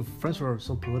 especially with friends who are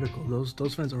so political,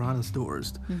 those friends are honest the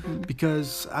worst.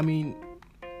 Because, I mean,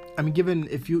 given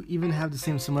if you even have the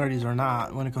same similarities or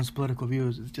not when it comes to political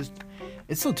views,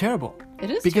 it's so terrible.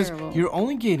 It is because terrible. You're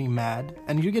only getting mad,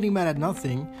 and you're getting mad at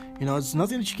nothing. You know, it's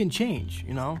nothing that you can change.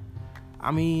 You know,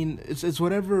 I mean, it's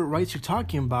whatever rights you're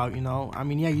talking about. You know, I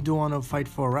mean, yeah, you do want to fight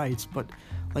for rights, but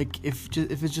like if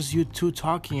it's just you two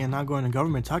talking and not going to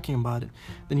government talking about it,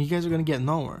 then you guys are gonna get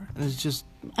nowhere. And it's just.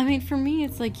 I mean, for me,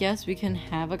 it's like, yes, we can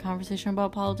have a conversation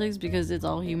about politics because it's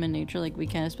all human nature. Like, we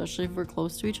can, especially if we're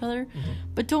close to each other.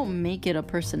 But don't make it a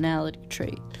personality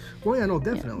trait. Well, yeah, no,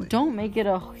 definitely. Yeah, don't make it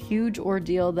a huge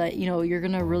ordeal that, you know, you're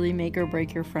going to really make or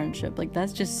break your friendship. Like,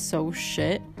 that's just so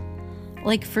shit.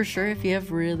 Like, for sure, if you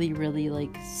have really, really,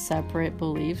 like, separate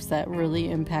beliefs that really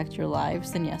impact your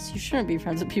lives, then yes, you shouldn't be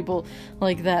friends with people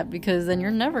like that because then you're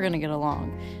never going to get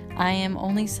along. I am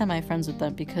only semi-friends with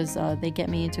them because they get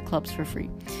me into clubs for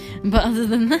free. But other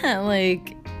than that,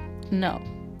 like, no.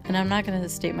 And I'm not going to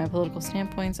state my political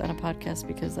standpoints on a podcast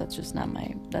because that's just not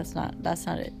that's not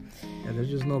it. Yeah, there's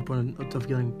just no point of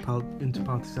getting into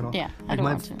politics at all. Yeah, I don't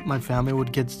want to. My family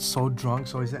would get so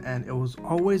drunk, and it was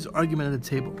always argument at the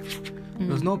table. There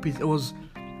was no peace. It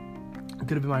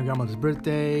could have been my grandmother's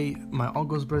birthday, my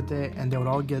uncle's birthday, and they would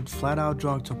all get flat out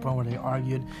drunk to a point where they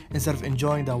argued instead of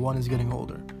enjoying that one is getting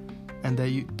older. And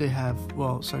they have,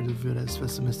 well, sorry to view it as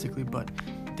pessimistically, but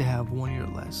they have 1 year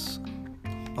less.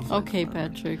 Okay,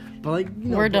 Patrick. But like, you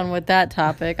know, we're done with that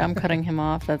topic. I'm cutting him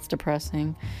off. That's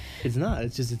depressing. It's not.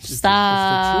 It's just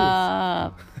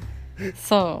Stop. It's the truth.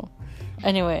 So,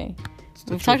 anyway,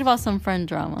 we've talked about some friend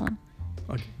drama,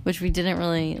 okay, which we didn't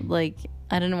really like.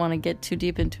 I didn't want to get too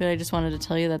deep into it. I just wanted to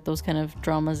tell you that those kind of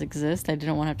dramas exist. I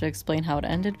didn't want to have to explain how it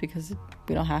ended because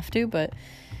we don't have to, but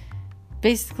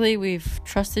basically we've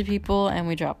trusted people and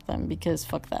we dropped them because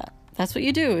fuck that. That's what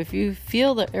you do. If you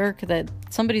feel the irk that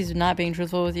somebody's not being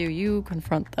truthful with you, you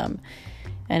confront them.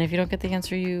 And if you don't get the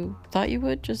answer you thought you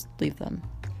would, just leave them.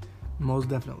 Most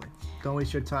definitely. Don't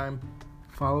waste your time.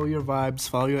 Follow your vibes.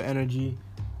 Follow your energy.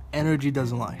 Energy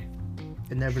doesn't lie.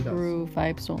 It never does. True.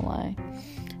 Vibes don't lie.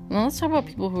 Now let's talk about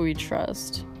people who we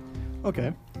trust.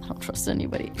 Okay. I don't trust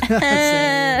anybody.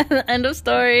 End of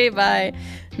story. Bye.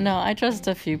 No, I trust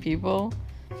a few people.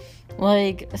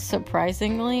 Like,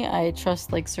 surprisingly, I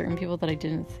trust, like, certain people that I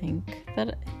didn't think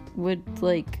that would,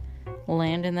 like,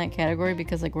 land in that category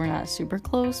because, like, we're not super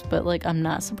close. But, like, I'm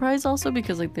not surprised also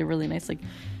because, like, they're really nice. Like,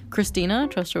 Christina,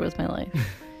 trust her with my life.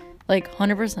 Like,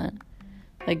 100%.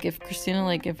 Like, if Christina,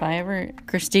 like, if I ever...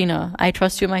 Christina, I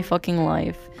trust you in my fucking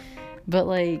life. But,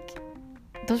 like,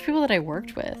 those people that I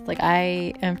worked with, like,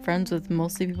 I am friends with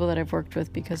mostly people that I've worked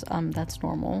with because, that's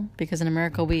normal. Because in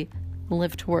America, we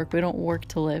live to work. We don't work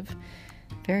to live.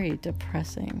 Very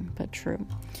depressing, but true.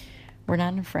 We're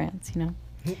not in France, you know?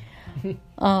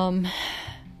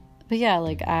 But yeah,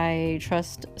 like, I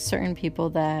trust certain people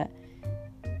that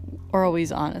are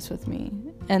always honest with me.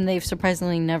 And they've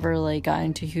surprisingly never, like, gotten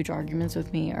into huge arguments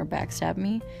with me or backstabbed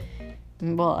me.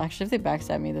 Well, actually, if they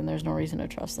backstab me, then there's no reason to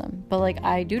trust them. But, like,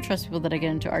 I do trust people that I get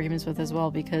into arguments with as well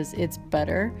because it's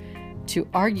better to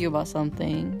argue about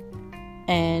something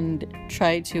and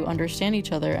try to understand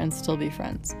each other and still be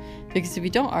friends. Because if you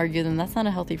don't argue, then that's not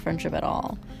a healthy friendship at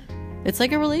all. It's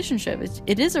like a relationship.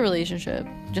 It is a relationship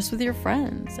just with your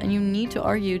friends. And you need to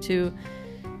argue to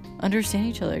understand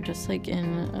each other, just like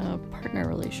in a partner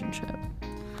relationship.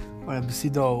 Well, see,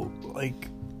 though, like,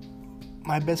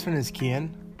 my best friend is Kian.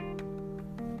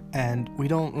 And we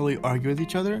don't really argue with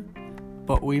each other,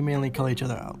 but we mainly call each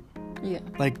other out. Yeah.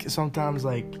 Like, sometimes,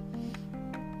 like,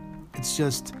 it's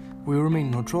just... we remain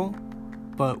neutral,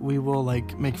 but we will,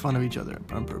 like, make fun of each other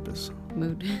on purpose.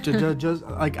 Mood. just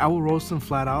like, I will roast him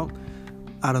flat out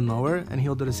of nowhere, and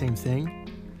he'll do the same thing.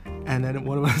 And then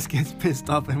one of us gets pissed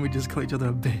off, and we just call each other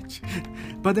a bitch.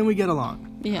 But then we get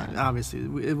along. Yeah. Obviously,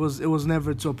 it was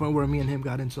never to a point where me and him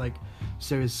got into, like,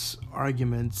 serious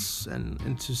arguments and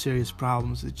into serious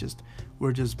problems. It's just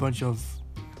we're just a bunch of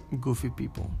goofy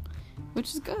people,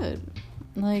 which is good.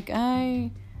 Like,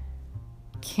 I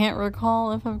can't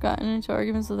recall if I've gotten into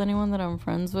arguments with anyone that I'm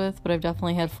friends with, but I've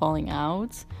definitely had falling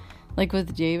outs. Like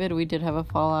with David, we did have a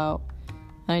fallout.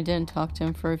 I didn't talk to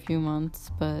him for a few months,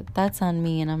 but that's on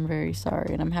me, and I'm very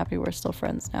sorry, and I'm happy we're still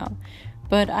friends now.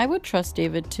 But I would trust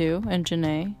David too, and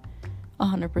Janae,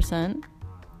 100%.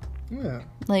 Yeah.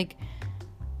 Like,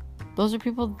 those are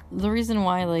people. The reason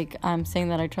why, like, I'm saying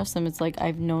that I trust them, it's like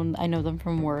I know them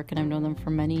from work, and I've known them for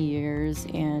many years,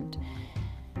 and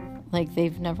like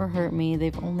they've never hurt me.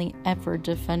 They've only ever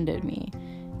defended me,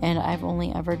 and I've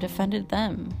only ever defended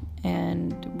them.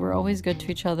 And we're always good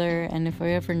to each other, and if I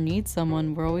ever need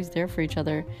someone, we're always there for each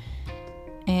other.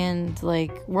 And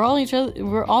like we're all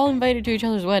invited to each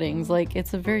other's weddings. Like,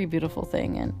 it's a very beautiful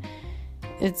thing. And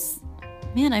it's,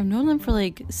 man, I've known them for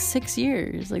like 6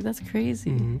 years. Like, that's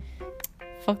crazy. Mm-hmm.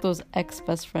 Fuck those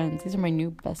ex-best friends. These are my new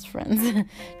best friends.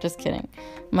 Just kidding.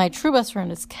 My true best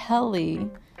friend is Kelly.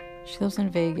 She lives in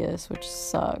Vegas, which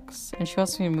sucks. And she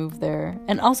wants me to move there.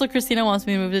 And also Christina wants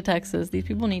me to move to Texas. These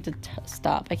people need to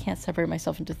stop. I can't separate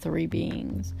myself into 3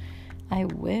 beings. I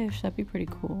wish. That'd be pretty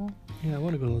cool. Yeah, I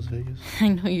want to go to Las Vegas. I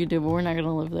know you do, but we're not going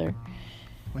to live there.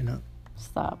 Why not?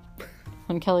 Stop.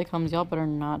 When Kelly comes, y'all better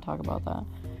not talk about that.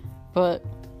 But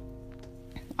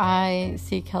I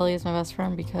see Kelly as my best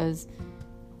friend because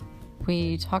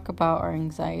we talk about our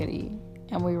anxiety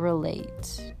and we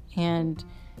relate. And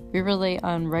we relate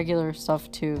on regular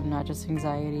stuff too, not just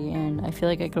anxiety. And I feel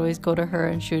like I could always go to her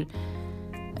and she would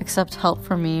accept help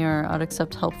from me, or I'd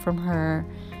accept help from her.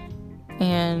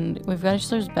 And we've got each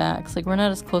other's backs. Like, we're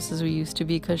not as close as we used to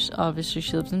be because obviously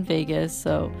she lives in Vegas,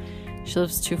 so she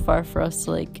lives too far for us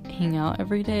to like hang out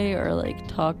every day or like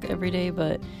talk every day.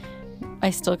 But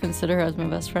I still consider her as my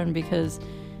best friend because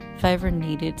if I ever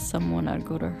needed someone, I'd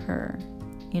go to her,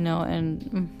 you know.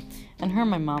 And her and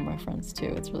my mom are friends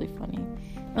too. It's really funny.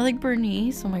 Or like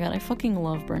Bernice. Oh my god, I fucking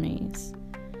love Bernice.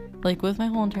 Like, with my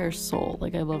whole entire soul.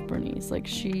 Like, I love Bernice. Like,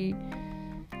 she's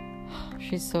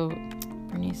so...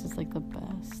 Bernice is like the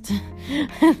best.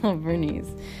 I love Bernice.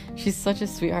 She's such a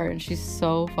sweetheart, and she's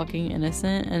so fucking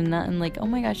innocent, and not in like, oh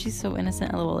my god, she's so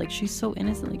innocent, lol. Like, she's so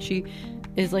innocent. Like, she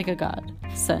is like a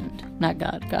godsend. Not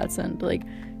God, godsend. Like,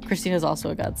 Christina's also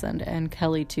a godsend, and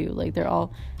Kelly too. Like, they're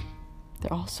all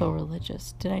so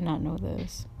religious. Did I not know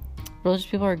this? Religious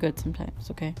people are good sometimes,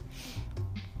 okay?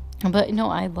 But no,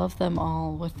 I love them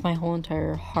all with my whole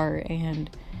entire heart, and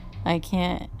I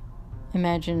can't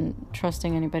imagine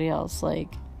trusting anybody else.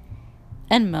 Like,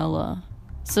 and Mela.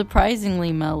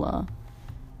 Surprisingly, Mela.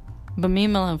 But me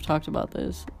and Mela have talked about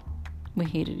this. We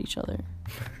hated each other.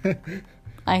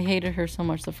 I hated her so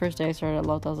much. The first day I started at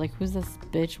Lota, I was like, who's this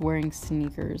bitch wearing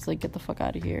sneakers? Like, get the fuck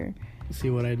out of here. See,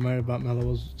 what I admired about Mela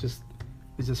was just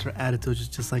her attitude,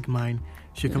 just like mine.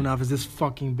 She'd come off as this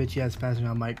fucking bitchy ass passenger.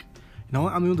 I'm like, you know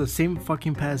what? I'm with the same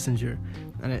fucking passenger,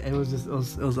 and it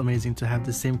was amazing to have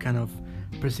the same kind of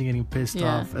person getting pissed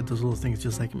off at those little things,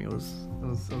 just like me. It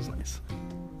was nice.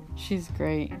 She's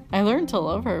great. I learned to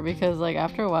love her because, like,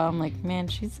 after a while, I'm like, man,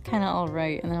 she's kind of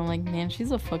alright, and then I'm like, man,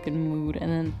 she's a fucking mood, and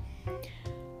then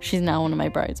she's now one of my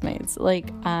bridesmaids.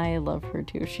 Like, I love her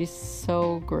too. She's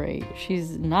so great.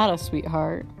 She's not a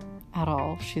sweetheart at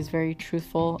all. She's very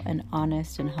truthful and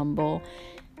honest and humble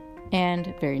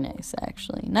and very nice,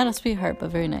 actually. Not a sweetheart,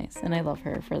 but very nice, and I love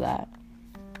her for that.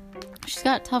 She's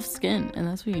got tough skin, and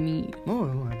that's what you need. Oh,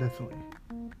 definitely.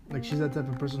 Like, she's that type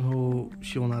of person who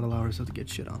she will not allow herself to get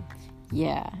shit on.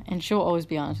 Yeah, and she'll always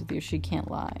be honest with you. She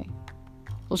can't lie.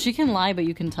 Well, she can lie, but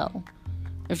you can tell.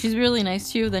 If she's really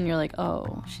nice to you, then you're like,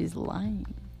 oh, she's lying.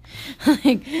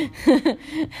 Like,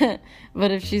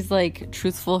 but if she's like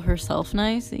truthful herself,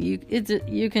 nice, you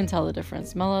can tell the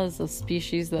difference. Mela is a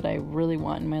species that I really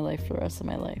want in my life for the rest of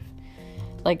my life,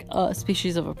 like a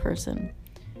species of a person,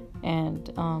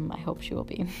 and I hope she will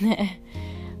be.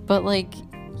 But like,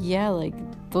 yeah, like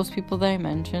those people that I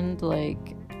mentioned,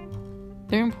 like,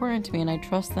 they're important to me, and I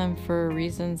trust them for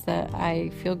reasons that I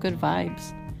feel good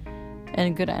vibes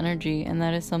and good energy, and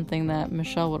that is something that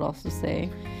Michelle would also say,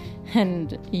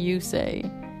 and you say,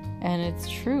 and it's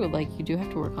true. Like, you do have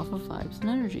to work off of vibes and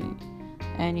energy,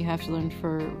 and you have to learn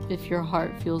if your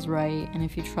heart feels right, and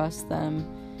if you trust them,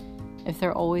 if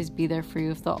they'll always be there for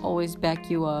you, if they'll always back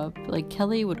you up. Like,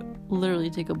 Kelly would literally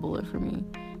take a bullet for me.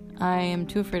 I am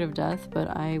too afraid of death,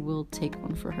 but I will take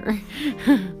one for her.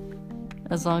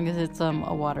 As long as it's a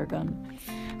water gun.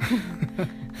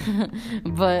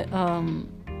 But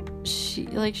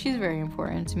she's very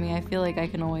important to me. I feel like I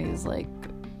can always like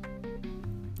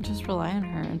just rely on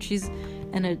her, and she's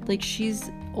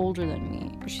older than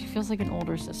me. She feels like an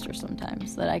older sister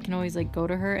sometimes, that I can always like go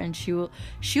to her, and she'll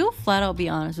flat out be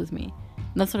honest with me.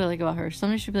 And that's what I like about her.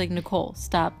 Sometimes she'll be like, Nicole,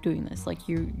 stop doing this. Like,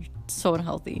 you're so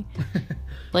unhealthy.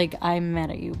 Like, I'm mad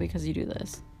at you because you do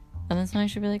this. And then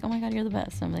sometimes she'll be like, oh my god, you're the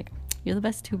best. And I'm like, You're the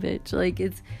best too, bitch. Like,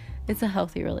 it's a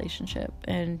healthy relationship.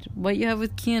 And what you have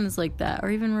with Kian is like that. Or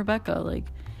even Rebecca. Like,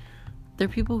 they're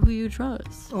people who you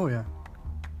trust. Oh, yeah.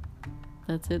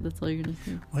 That's it. That's all you're gonna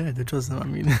say. Well, yeah, they trust them. I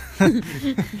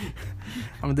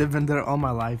mean, they've been there all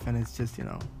my life, and it's just,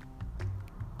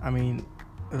 I mean,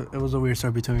 it was a weird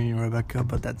start between me and Rebecca,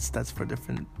 but that's for a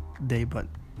different day. But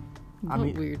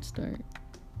What weird start?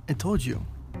 I told you.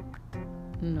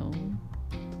 No.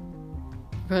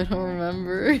 I don't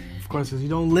remember. Of course, because you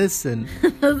don't listen.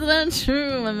 That's not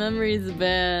true. My memory's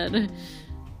bad.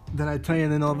 Then I tell you,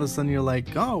 and then all of a sudden you're like,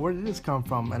 oh, where did this come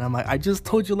from? And I'm like, I just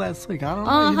told you last week. I don't know.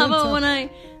 Oh, how about when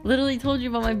I literally told you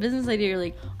about my business idea? You're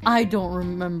like, I don't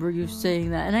remember you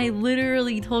saying that. And I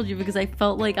literally told you because I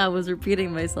felt like I was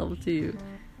repeating myself to you.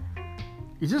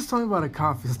 You just told me about a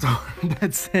coffee store.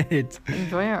 That's it.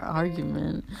 Enjoy our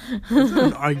argument. It's not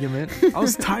an argument. I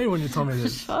was tired when you told me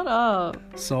this. Shut up.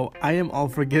 So I am all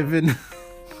forgiven.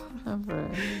 Whatever.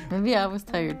 Maybe I was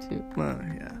tired too.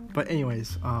 Yeah. But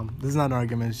anyways, this is not an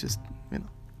argument. It's just,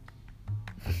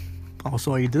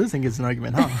 Also, all you do is think it's an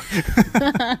argument,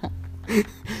 huh?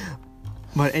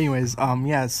 But anyways,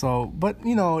 yeah. So, but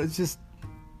it's just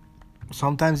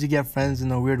sometimes you get friends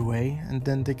in a weird way, and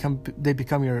then they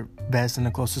become your best and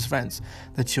the closest friends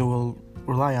that you will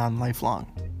rely on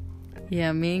lifelong.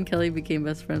 Yeah, me and Kelly became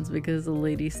best friends because a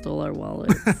lady stole our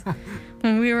wallets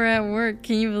when we were at work.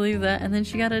 Can you believe that? And then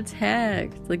she got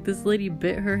attacked. Like, this lady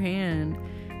bit her hand.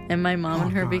 And my mom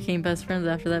and her became best friends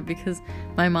after that because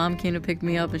my mom came to pick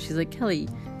me up and she's like, Kelly,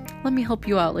 let me help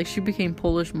you out. Like, she became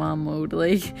Polish mom mode.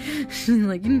 Like, she's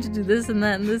like, you need to do this and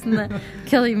that and this and that.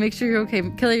 Kelly, make sure you're okay.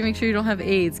 Kelly, make sure you don't have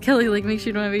AIDS. Kelly, like, make sure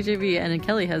you don't have HIV. And then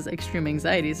Kelly has extreme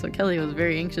anxiety. So Kelly was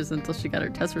very anxious until she got her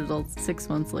test results 6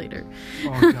 months later.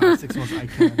 Oh, God, 6 months, I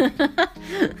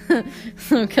can't.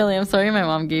 So, Kelly, I'm sorry my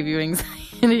mom gave you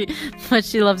anxiety, but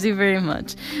she loves you very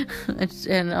much.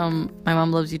 And my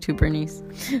mom loves you too, Bernice.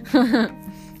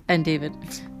 And David.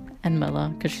 And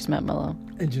Mella, because she's met Mella.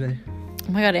 And Janae.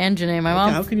 Oh my God, and Janae. My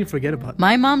mom. How can you forget about that?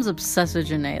 My mom's obsessed with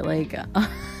Janae. Like,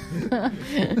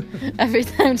 every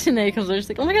time Janae comes over, she's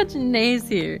like, oh my God, Janae's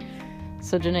here.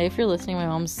 So, Janae, if you're listening, my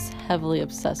mom's heavily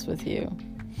obsessed with you.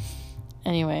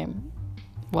 Anyway,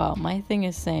 wow, my thing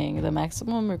is saying the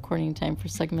maximum recording time for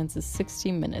segments is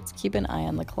 60 minutes. Keep an eye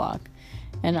on the clock.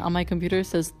 And on my computer it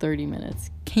says 30 minutes.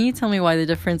 Can you tell me why the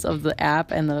difference of the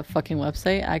app and the fucking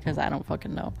website? Because I don't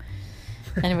fucking know.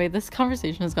 Anyway, this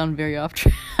conversation has gone very off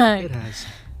track. It has.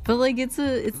 But, like,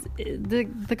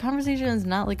 the conversation is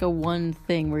not, like, a one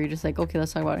thing where you're just like, okay,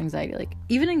 let's talk about anxiety. Like,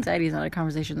 even anxiety is not a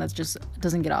conversation that's just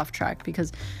doesn't get off track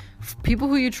because people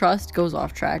who you trust goes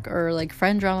off track, or, like,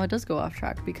 friend drama does go off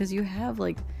track because you have,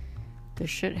 like, the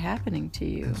shit happening to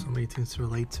you. There's so many things to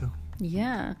relate to.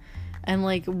 Yeah. And,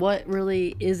 like, what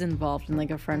really is involved in,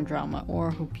 like, a friend drama, or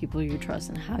who people you trust,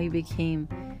 and how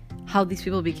these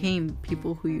people became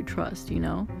people who you trust,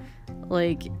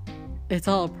 Like, it's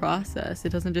all a process. It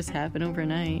doesn't just happen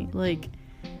overnight. Like,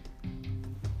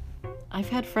 I've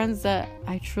had friends that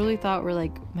I truly thought were,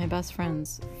 like, my best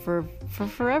friends for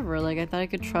forever. Like, I thought I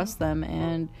could trust them,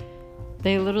 and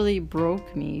they literally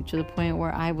broke me to the point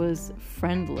where I was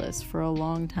friendless for a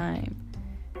long time.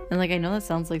 And, like, I know that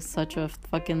sounds like such a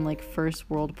fucking, like, first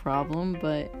world problem,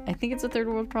 but I think it's a third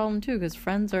world problem too, because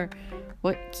friends are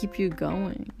what keep you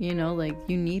going, Like,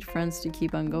 you need friends to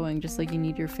keep on going, just like you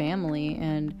need your family.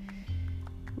 And,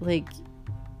 like,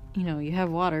 you have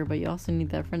water, but you also need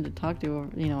that friend to talk to,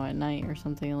 at night or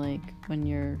something, like when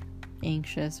you're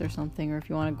anxious or something, or if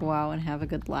you want to go out and have a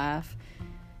good laugh.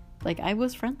 Like, I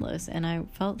was friendless, and I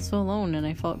felt so alone, and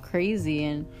I felt crazy,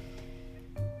 and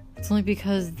it's only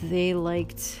because they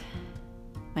liked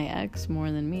my ex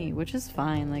more than me, which is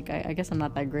fine. Like, I guess I'm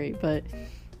not that great, but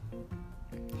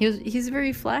he's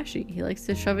very flashy. He likes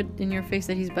to shove it in your face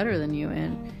that he's better than you,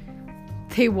 and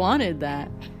they wanted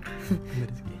that.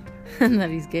 And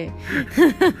that he's gay.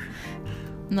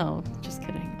 No, just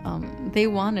kidding. They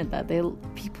wanted that.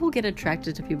 People get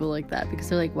attracted to people like that because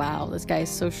they're like, wow, this guy is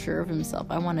so sure of himself.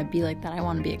 I want to be like that. I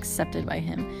want to be accepted by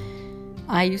him.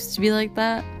 I used to be like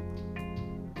that.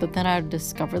 But then I'd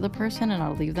discover the person and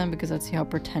I'll leave them because I'd see how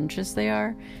pretentious they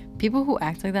are. People who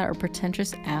act like that are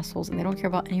pretentious assholes, and they don't care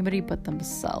about anybody but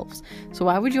themselves. So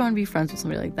why would you want to be friends with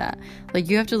somebody like that? Like,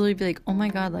 you have to literally be like, oh my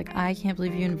God, like, I can't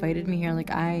believe you invited me here. Like,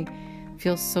 I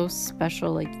feel so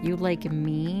special. Like, you like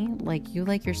me. Like, you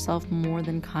like yourself more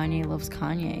than Kanye loves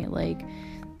Kanye. Like,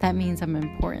 that means I'm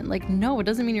important. Like, no, it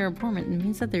doesn't mean you're important. It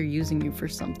means that they're using you for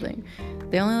something.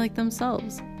 They only like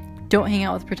themselves. Don't hang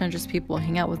out with pretentious people.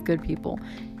 Hang out with good people.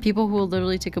 People who will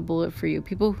literally take a bullet for you.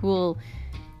 People who will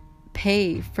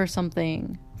pay for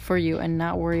something for you and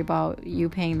not worry about you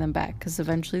paying them back, because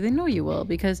eventually they know you will,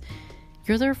 because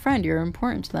you're their friend, you're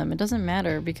important to them. It doesn't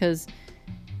matter, because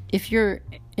if you're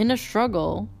in a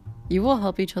struggle, you will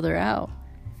help each other out,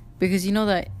 because you know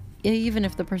that even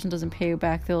if the person doesn't pay you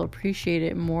back, they'll appreciate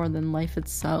it more than life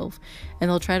itself, and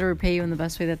they'll try to repay you in the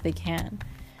best way that they can.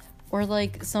 Or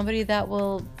like somebody that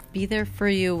will be there for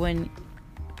you when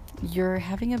you're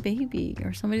having a baby,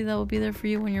 or somebody that will be there for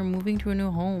you when you're moving to a new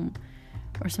home,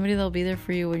 or somebody that will be there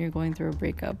for you when you're going through a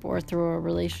breakup or through a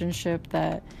relationship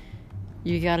that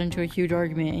you got into a huge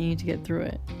argument and you need to get through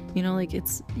it. You know, like you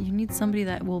need somebody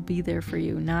that will be there for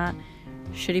you, not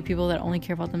shitty people that only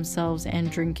care about themselves and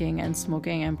drinking and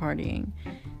smoking and partying.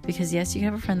 Because yes, you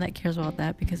have a friend that cares about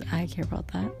that, because I care about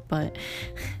that, but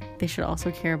they should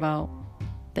also care about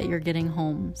that you're getting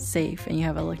home safe and you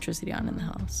have electricity on in the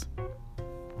house.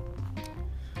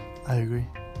 I agree.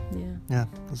 Yeah,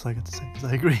 that's all I got to say.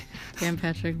 I agree. Damn,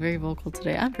 Patrick, very vocal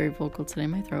today. I'm very vocal today.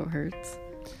 My throat hurts.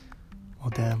 Oh,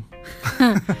 damn.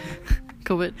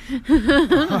 COVID.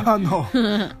 Oh,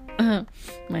 no.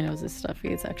 My nose is stuffy.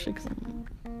 It's actually because I'm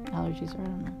allergies, or I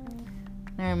don't know.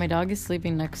 Alright, my dog is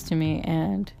sleeping next to me,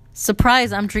 and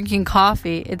surprise, I'm drinking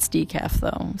coffee. It's decaf,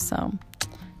 though, so...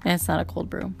 And it's not a cold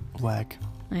brew. Whack.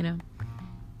 I know.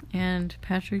 And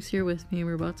Patrick's here with me.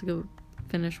 We're about to go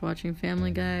finish watching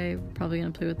Family Guy. Probably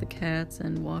gonna play with the cats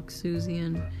and walk Susie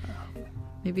and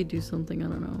maybe do something. I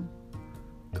don't know.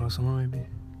 Go somewhere, maybe.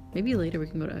 Maybe later we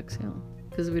can go to Exhale,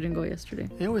 because we didn't go yesterday.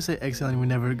 They always say exhale and we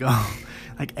never go.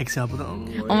 Like exhale, but oh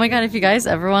my god, if you guys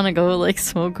ever want to go like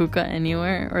smoke hookah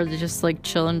anywhere, or just like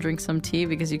chill and drink some tea,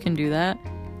 because you can do that,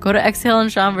 go to Exhale in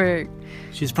Schaumburg.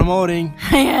 She's promoting.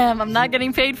 I am. I'm not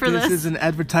getting paid for this. This is an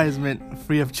advertisement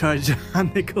free of charge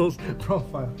on Nicole's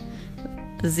profile.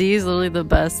 Z is literally the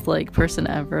best like person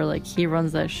ever. Like, he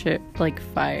runs that shit like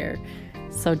fire.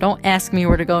 So don't ask me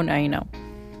where to go, now you know.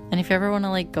 And if you ever want to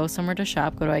like go somewhere to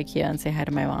shop, go to IKEA and say hi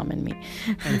to my mom and me.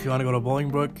 And if you want to go to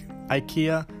Bolingbrook,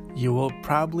 IKEA, you will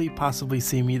possibly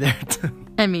see me there too.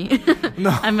 And me. No.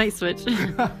 I might switch.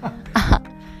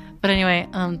 But anyway,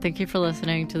 thank you for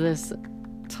listening to this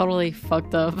totally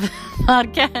fucked up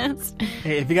podcast.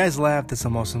 Hey, if you guys laughed, that's the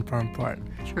most important part.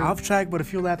 True. Off track, but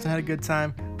if you laughed and had a good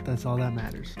time, that's all that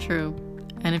matters. True.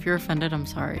 And if you're offended, I'm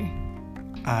sorry.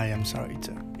 I am sorry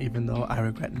too, even though I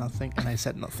regret nothing and I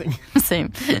said nothing.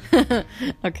 Same.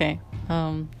 Okay.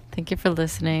 Thank you for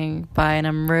listening. Bye. And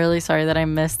I'm really sorry that I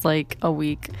missed like a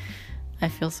week. I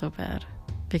feel so bad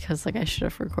because like I should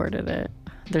have recorded it.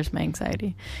 There's my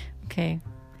anxiety. Okay.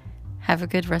 Have a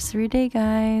good rest of your day,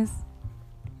 guys.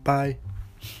 Bye.